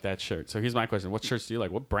 yeah, I like that shirt. So here's my question: what shirts do you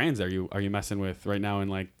like? What brands are you messing with right now in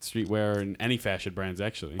like streetwear and any fashion brands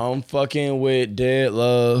actually? I'm fucking with Dead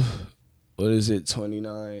Love. What is it?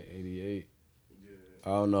 2988. I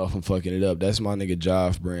don't know if I'm fucking it up. That's my nigga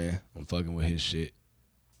Joff brand. I'm fucking with his shit.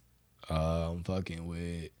 I'm fucking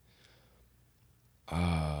with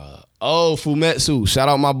Fumetsu. Shout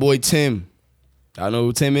out my boy Tim. Y'all know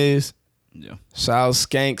who Tim is? Yeah. Shout out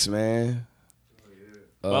Skanks, man.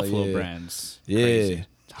 Buffalo brands. Yeah. Crazy.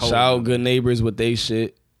 Shout out Good Neighbors with they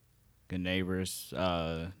shit. Good Neighbors.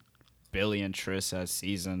 Billy and Triss as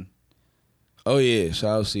Season. Oh yeah.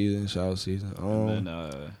 Shout out Season. And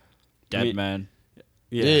then Deadman.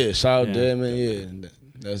 Yeah, shout out Deadman. Yeah,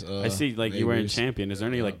 that's. I see. Like you wearing Champion. Is there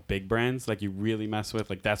any like big brands like you really mess with?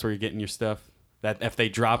 Like that's where you're getting your stuff. That if they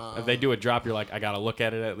do a drop, you're like, I gotta look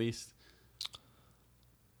at it at least.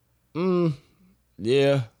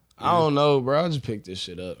 Yeah. I don't know, bro. I just picked this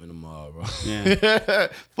shit up in the mall, bro. Yeah.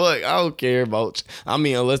 Fuck, I don't care about.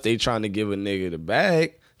 Unless they trying to give a nigga the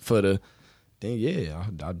bag for the, then yeah,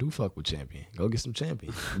 I do fuck with Champion. Go get some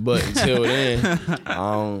Champion. But until then,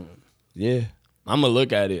 yeah, I'm gonna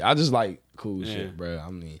look at it. I just like cool shit, bro. I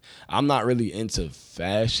mean, I'm not really into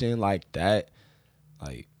fashion like that.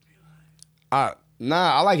 Like, I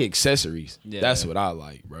like accessories. Yeah. That's what I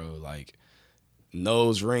like, bro. Like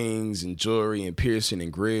nose rings and jewelry and piercing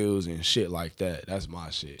and grills and shit like that. That's my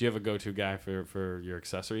shit. Do you have a go-to guy for your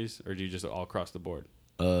accessories, or do you just all across the board?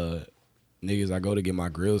 Niggas I go to get my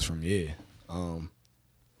grills from, yeah.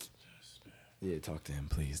 Yeah, talk to him,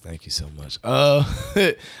 please. Thank you so much.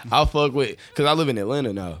 I'll fuck with, cause I live in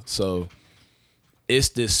Atlanta now, so it's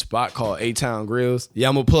this spot called A-Town Grills. Yeah,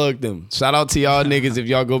 I'm gonna plug them. Shout out to y'all niggas if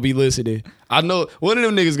y'all gonna be listening. I know one of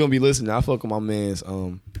them niggas gonna be listening. I fuck with my man's,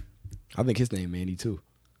 I think his name Manny too.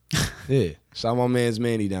 Yeah, shout out my man's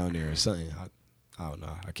Manny down there or something. I don't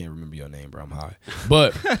know. I can't remember your name, bro. I'm high.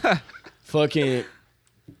 But fucking,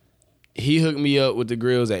 he hooked me up with the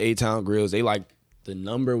grills at A-Town Grills. They like the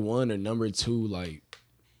number 1 or number 2 like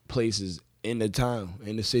places in the town,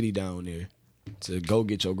 in the city down there to go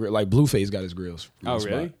get your grill. Like Blueface got his grills. Oh,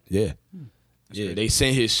 really? Spot. Yeah. Yeah, great. they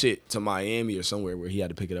sent his shit to Miami or somewhere where he had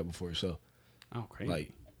to pick it up before a show. Oh,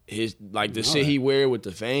 crazy. Like the shit he wear with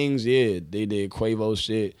the fangs, yeah, they did Quavo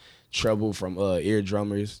shit. Trouble from Ear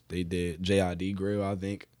Drummers. They did JID grill, I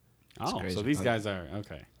think. Oh, crazy. so these guys are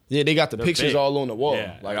okay. Yeah, they got the They're pictures big. all on the wall.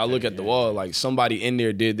 Yeah, like I look at the yeah. wall, like somebody in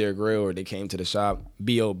there did their grill or they came to the shop.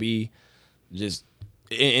 B.O.B. Just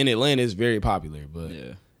in Atlanta, it's very popular, but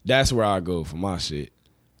Yeah. that's where I go for my shit.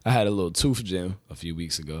 I had a little tooth gym a few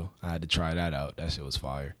weeks ago. I had to try that out. That shit was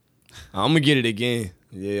fire. I'm gonna get it again.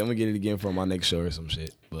 Yeah, I'm gonna get it again for my next show or some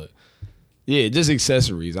shit. But yeah, just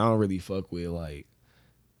accessories. I don't really fuck with like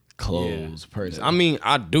clothes, person. I mean,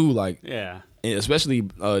 I do like, Yeah. and especially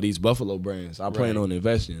these Buffalo brands. I plan Right. on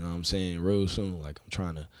investing, you know what I'm saying, real soon. Like I'm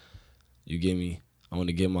trying to, you get me? I want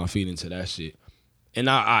to get my feet into that shit. And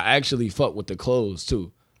I actually fuck with the clothes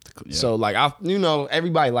too. Yeah. So like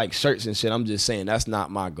everybody likes shirts and shit. I'm just saying that's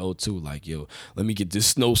not my go-to. Like, yo, let me get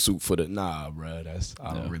this snowsuit for the bro.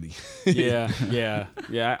 I don't really. Yeah.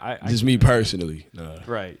 I Just me personally. Nah.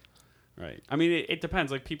 Right. I mean, it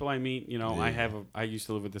depends. Like people I meet, you know, I used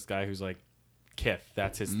to live with this guy who's like Kith.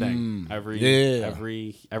 That's his thing. Every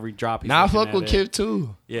drop. He's Now I looking fuck at with it. Kip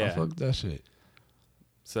too. Yeah. I fuck with that shit.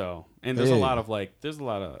 So, and there's a Yeah. lot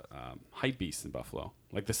of hype beasts in Buffalo.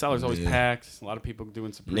 Like the cellar's always packed. A lot of people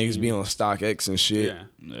doing some Niggas be on StockX and shit. Yeah.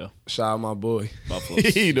 Yeah. Shout out my boy.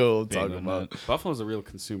 Buffalo's You know what I'm big talking on about. that. Buffalo's a real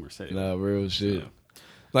consumer city. Nah, real shit. Yeah.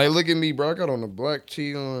 Like, look at me, bro. I got on a black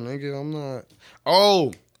tee on, nigga. I'm not.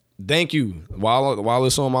 Oh, thank you. While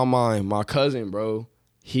it's on my mind, my cousin, bro,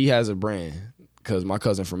 he has a brand. Because my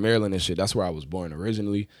cousin from Maryland and shit, that's where I was born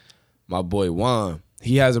originally. My boy Juan,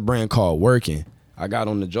 he has a brand called Working. I got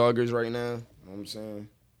on the joggers right now. You know what I'm saying?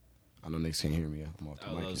 I know niggas can't hear me. I'm off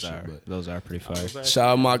the mic and shit, but Those are pretty fire. shout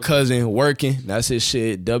out my cousin Working. That's his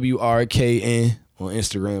shit. WRKN on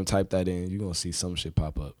Instagram. Type that in. You're gonna see some shit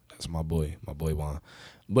pop up. That's my boy Juan.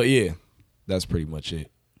 But yeah, that's pretty much it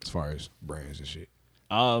as far as brands and shit.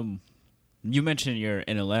 You mentioned you're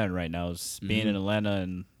in Atlanta right now. Is being in Atlanta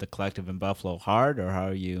and the collective in Buffalo hard, or how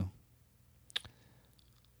are you?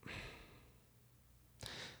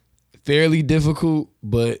 Fairly difficult,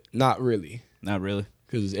 but not really. Not really.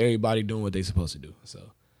 Because everybody doing what they supposed to do. So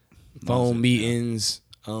phone meetings.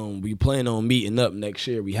 We plan on meeting up next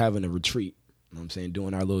year. We having a retreat. You know what I'm saying?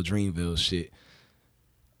 Doing our little Dreamville shit.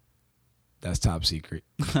 That's top secret.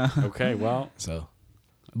 Okay, well, So,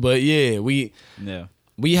 but yeah, we Yeah.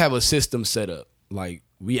 have a system set up. Like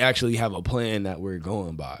we actually have a plan that we're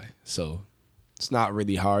going by. So it's not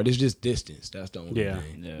really hard. It's just distance. That's the only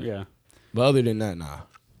thing. yeah. But other than that, nah.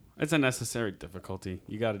 It's a necessary difficulty.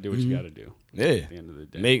 You got to do what you got to do. Yeah. At the end of the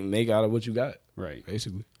day, Make out of what you got, right.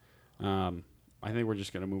 basically. I think we're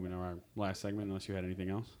just gonna move into our last segment, unless you had anything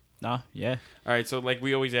else. No. Yeah. All right, so like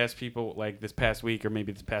we always ask people, like this past week or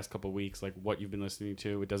maybe this past couple of weeks, like what you've been listening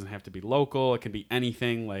to. It doesn't have to be local. It can be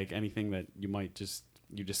anything, like anything that you might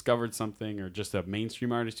you discovered something, or just a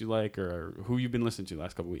mainstream artist you like, or who you've been listening to the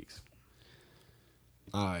last couple of weeks.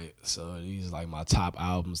 All right, so these are like my top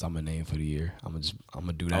albums I'm gonna name for the year. I'm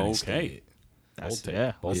gonna do that. Okay. instead. That's take.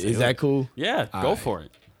 yeah. Bold Is that cool? Yeah, All go right. for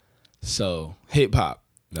it. So hip hop.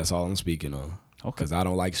 That's all I'm speaking on. Okay. Because I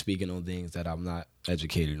don't like speaking on things that I'm not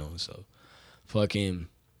educated on. So, fucking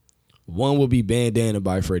one will be Bandana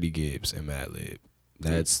by Freddie Gibbs and Madlib.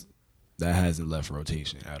 That hasn't left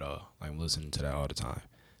rotation at all. Like, I'm listening to that all the time.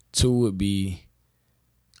 2 would be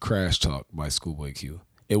Crash Talk by Schoolboy Q.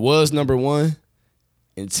 It was number 1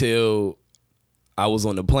 until I was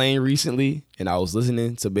on the plane recently and I was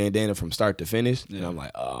listening to Bandana from start to finish. And I'm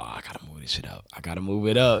like, oh, I gotta move this shit up. I gotta move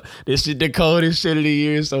it up. This shit the coldest shit of the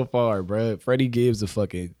year so far, bro. Freddie Gibbs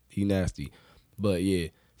he nasty. But yeah,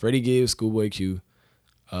 Freddie Gibbs, Schoolboy Q.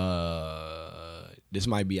 This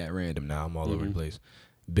might be at random now. I'm all over the place.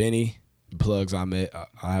 Benny, Plugs I met.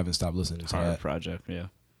 I haven't stopped listening to Hard that. project, yeah.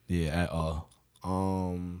 Yeah, at all.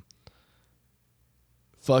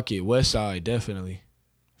 Fuck it, West Side, definitely.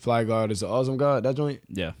 Fly God is an awesome God. That joint?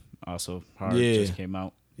 Yeah. Also, Hard Yeah. just came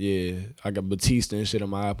out. Yeah. I got Batista and shit on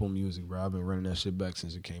my Apple Music, bro. I've been running that shit back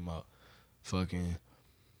since it came out. Fucking.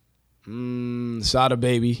 Sada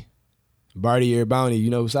Baby. Bartier Bounty. You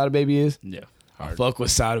know who Sada Baby is? Yeah. I Hard. fuck with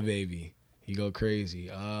Sada Baby. He go crazy.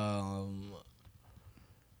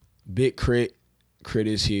 Big Crit. Crit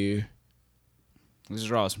is here. These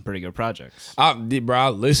are all some pretty good projects. I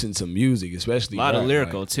listen to music, especially A lot of rap,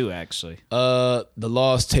 lyrical like, too, actually. The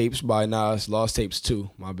Lost Tapes by Nas. Lost Tapes 2.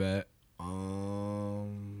 My bad.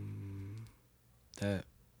 That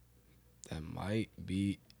might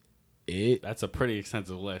be it. That's a pretty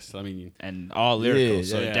extensive list. I mean, And all lyrical, Yeah,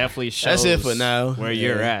 so yeah. it definitely shows That's it for now. where Yeah.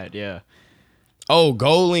 you're at, yeah. Oh,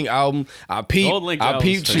 Gold Link album. I Gold Link album's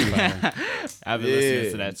peeped pretty you. fire. I've been Yeah.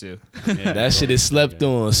 listening to that too. Yeah, That shit is slept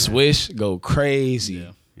on. Swish go crazy.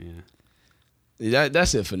 Yeah. Yeah.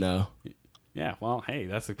 That's it for now. Yeah, well, hey,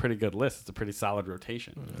 that's a pretty good list. It's a pretty solid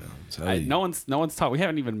rotation. Tell you. No one's talked. We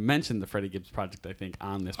haven't even mentioned the Freddie Gibbs project, I think,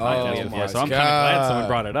 on this Oh, podcast my before. So I'm kind of glad someone God.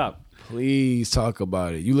 brought it up. Please talk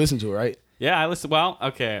about it. You listen to it, right? Yeah, I listened. Well,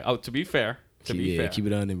 okay. Oh, to be fair, Keep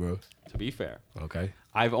it on there, bro. to be fair, Okay.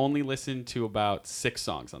 I've only listened to about 6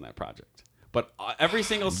 songs on that project. But every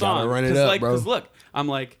single gotta song, run it up, bro. Because look, I'm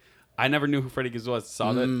like, I never knew who Freddie Gibbs was.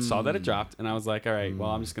 Saw that it dropped, and I was like, all right, well,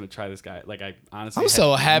 I'm just gonna try this guy. Like, I honestly, I'm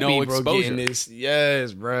so had happy, no bro, exposure. getting this.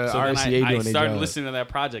 Yes, bro. So then RCA I doing their started job. listening to that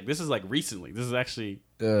project. This is like recently. This is actually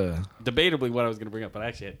Yeah. debatably what I was going to bring up, but I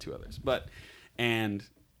actually had 2 others. And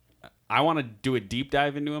I want to do a deep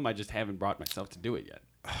dive into him. I just haven't brought myself to do it yet.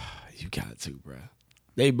 You got to, bro.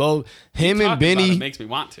 They both him Talking and about Benny. it makes me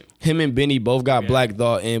want to. Him and Benny both got Yeah. Black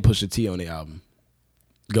Thought and Pusha T on the album.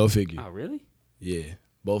 Go figure. Oh, really? Yeah,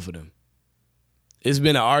 both of them. It's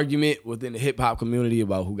been an argument within the hip hop community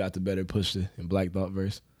about who got the better Pusha and Black Thought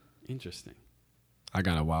verse. Interesting. I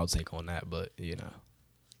got a wild take on that, but you know,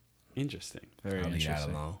 Interesting. Very I'll leave that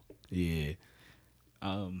interesting. alone. Yeah,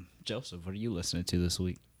 Joseph, what are you listening to this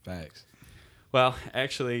week? facts. Well,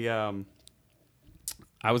 actually,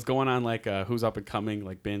 I was going on like who's up and coming,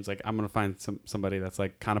 like binge. Like I'm gonna find somebody that's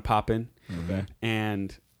like kind of popping. Okay.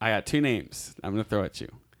 And I got 2 names I'm gonna throw at you: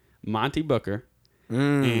 Monty Booker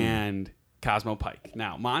Mm. and Cosmo Pike.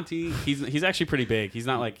 Now, Monty, he's actually pretty big. He's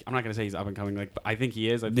not like, I'm not gonna say he's up and coming. Like, but I think he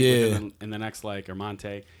is. I think Yeah. in the next or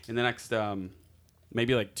Monte in the next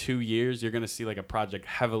maybe like 2 years, you're gonna see like a project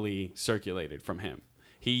heavily circulated from him.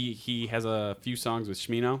 He has a few songs with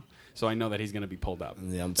Shmino, so I know that he's gonna be pulled up.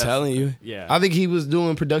 Yeah, I'm That's- telling you. Yeah, I think he was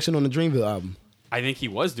doing production on the Dreamville album. I think he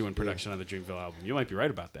was doing production on the Dreamville album. You might be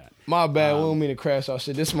right about that. My bad. We don't mean to crash our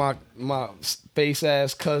shit. This is my face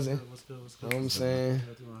ass cousin. What's good? What's You good? know what I'm saying?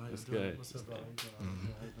 That's good. What's up, bro?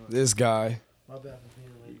 This guy. My bad for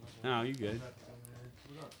being late. No, you good.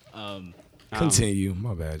 Continue.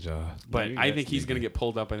 My bad, y'all. But you I good. think he's gonna get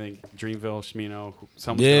pulled up. I think Dreamville, Shmino,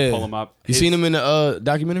 someone's Yeah. gonna pull him up. You seen him in the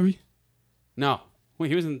documentary? No. Wait,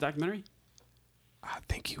 he was in the documentary? I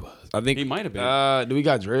think he was. I think He might have been. Do we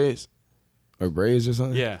got dreads or braids or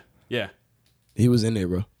something? Yeah. Yeah. He was in there,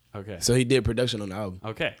 bro. Okay. So he did production on the album.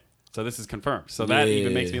 Okay. So this is confirmed. So that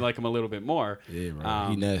even makes Yeah. me like him a little bit more. Yeah, bro.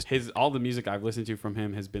 He nasty. All the music I've listened to from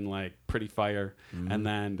him has been like pretty fire. Mm-hmm. And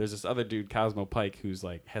then there's this other dude, Cosmo Pike, who's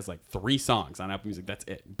like has like 3 songs on Apple Music. That's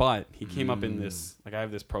it. But he came up in this like I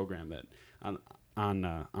have this program that on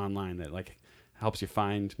online that like helps you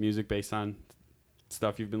find music based on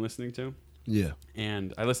stuff you've been listening to. Yeah.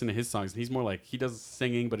 And I listen to his songs. And he's more like he does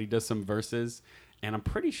singing, but he does some verses. And I'm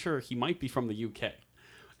pretty sure he might be from the UK.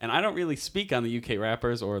 And I don't really speak on the UK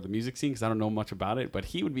rappers or the music scene because I don't know much about it. But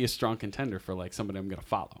he would be a strong contender for like somebody I'm gonna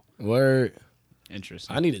follow. Word.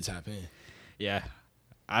 Interesting. I need to tap in. Yeah.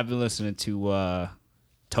 I've been listening to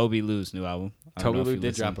Toby Lou's new album. I don't Toby know if Lou you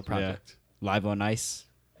did drop a listened. project. Yeah. Live on Ice.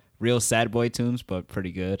 Real sad boy tunes, but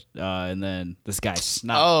pretty good. And then this guy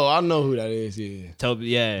Snot. Oh, I know who that is. Yeah. Toby,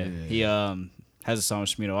 yeah. He has a song with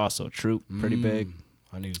Shmino also. Troop, pretty big.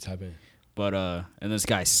 I need to tap in. But and this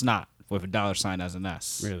guy Snot with a $sign as an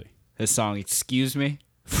S. Really? His song Excuse Me,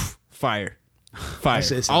 fire. Fire.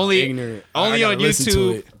 shit sound Only ignorant. I only gotta on listen to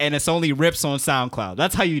YouTube it. and it's only rips on SoundCloud.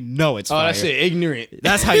 That's how you know it's Oh, fire. that shit ignorant.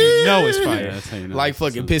 That's how you know it's fire. Yeah, that's how you know. Like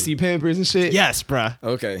fucking pissy pampers and shit. Yes, bruh.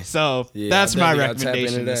 Okay. So Yeah, that's I my definitely gotta tap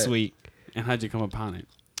recommendation into this that. week. And how'd you come upon it?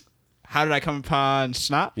 How did I come upon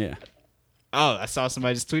Snot? Yeah. oh, I saw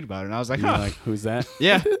somebody just tweet about it, and I was like, You're huh. like, who's that?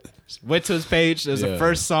 Yeah. Went to his page. It was the Yeah.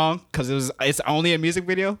 first song because it's only a music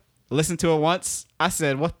video. Listened to it once. I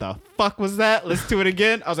said, what the fuck was that? Listen to it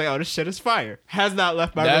again. I was like, oh, this shit is fire. Has not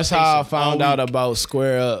left my That's rotation how I found all out week. about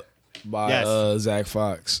Square Up by Yes. Zach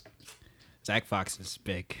Fox. Zach Fox is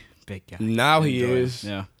big guy. Now he Enjoy it. is.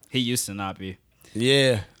 Yeah. He used to not be.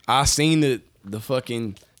 Yeah, I seen the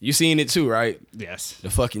fucking. You seen it too, right? Yes. The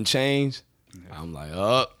fucking change. I'm like,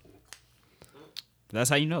 oh. That's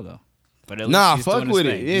how you know, though. But at least Nah, he's fuck doing his with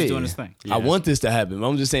thing. it. Yeah, He's doing his thing. Yeah. I want this to happen.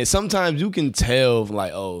 I'm just saying. Sometimes you can tell,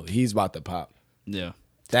 like, oh, he's about to pop. Yeah.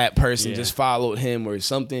 That person Yeah. just followed him or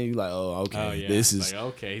something. You like, oh, okay, Oh yeah. this It's is like,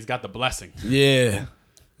 okay. He's got the blessing. yeah,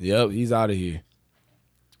 yep. He's out of here.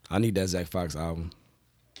 I need that Zach Fox album.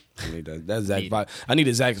 I need that Zach Fox. I need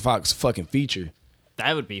a Zach Fox fucking feature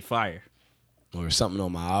That would be fire. or something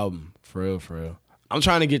on my album. For real, for real. I'm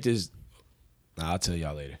trying to get this. Nah, I'll tell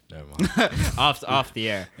y'all later. Never mind. off the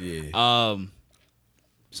air. Yeah.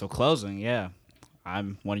 So closing, yeah.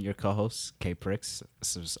 I'm one of your co-hosts, K Pricks.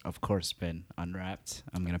 This has, of course, been Unwrapped.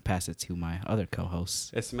 I'm going to pass it to my other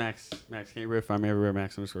co-hosts. It's Max Cambria. I'm everywhere.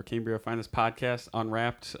 Max _ Cambria. Find this podcast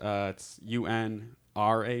Unwrapped. It's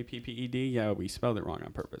UNRAPPED. Yeah, we spelled it wrong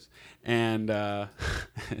on purpose, and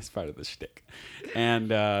it's part of the shtick. And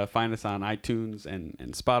find us on iTunes and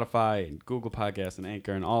Spotify and Google Podcasts and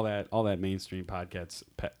Anchor and all that mainstream podcast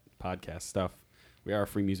stuff. We are a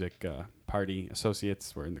Free Music Party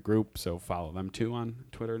associates. We're in the group, so follow them too on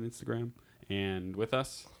Twitter and Instagram. And with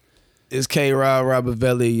us, It's K Rob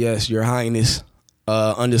Robavelli. Yes, Your Highness. _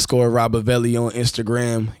 Robavelli on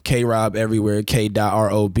Instagram. K Rob everywhere.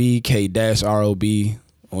 K.ROB. K-ROB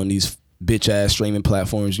on these bitch ass streaming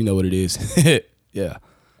platforms. You know what it is. Yeah.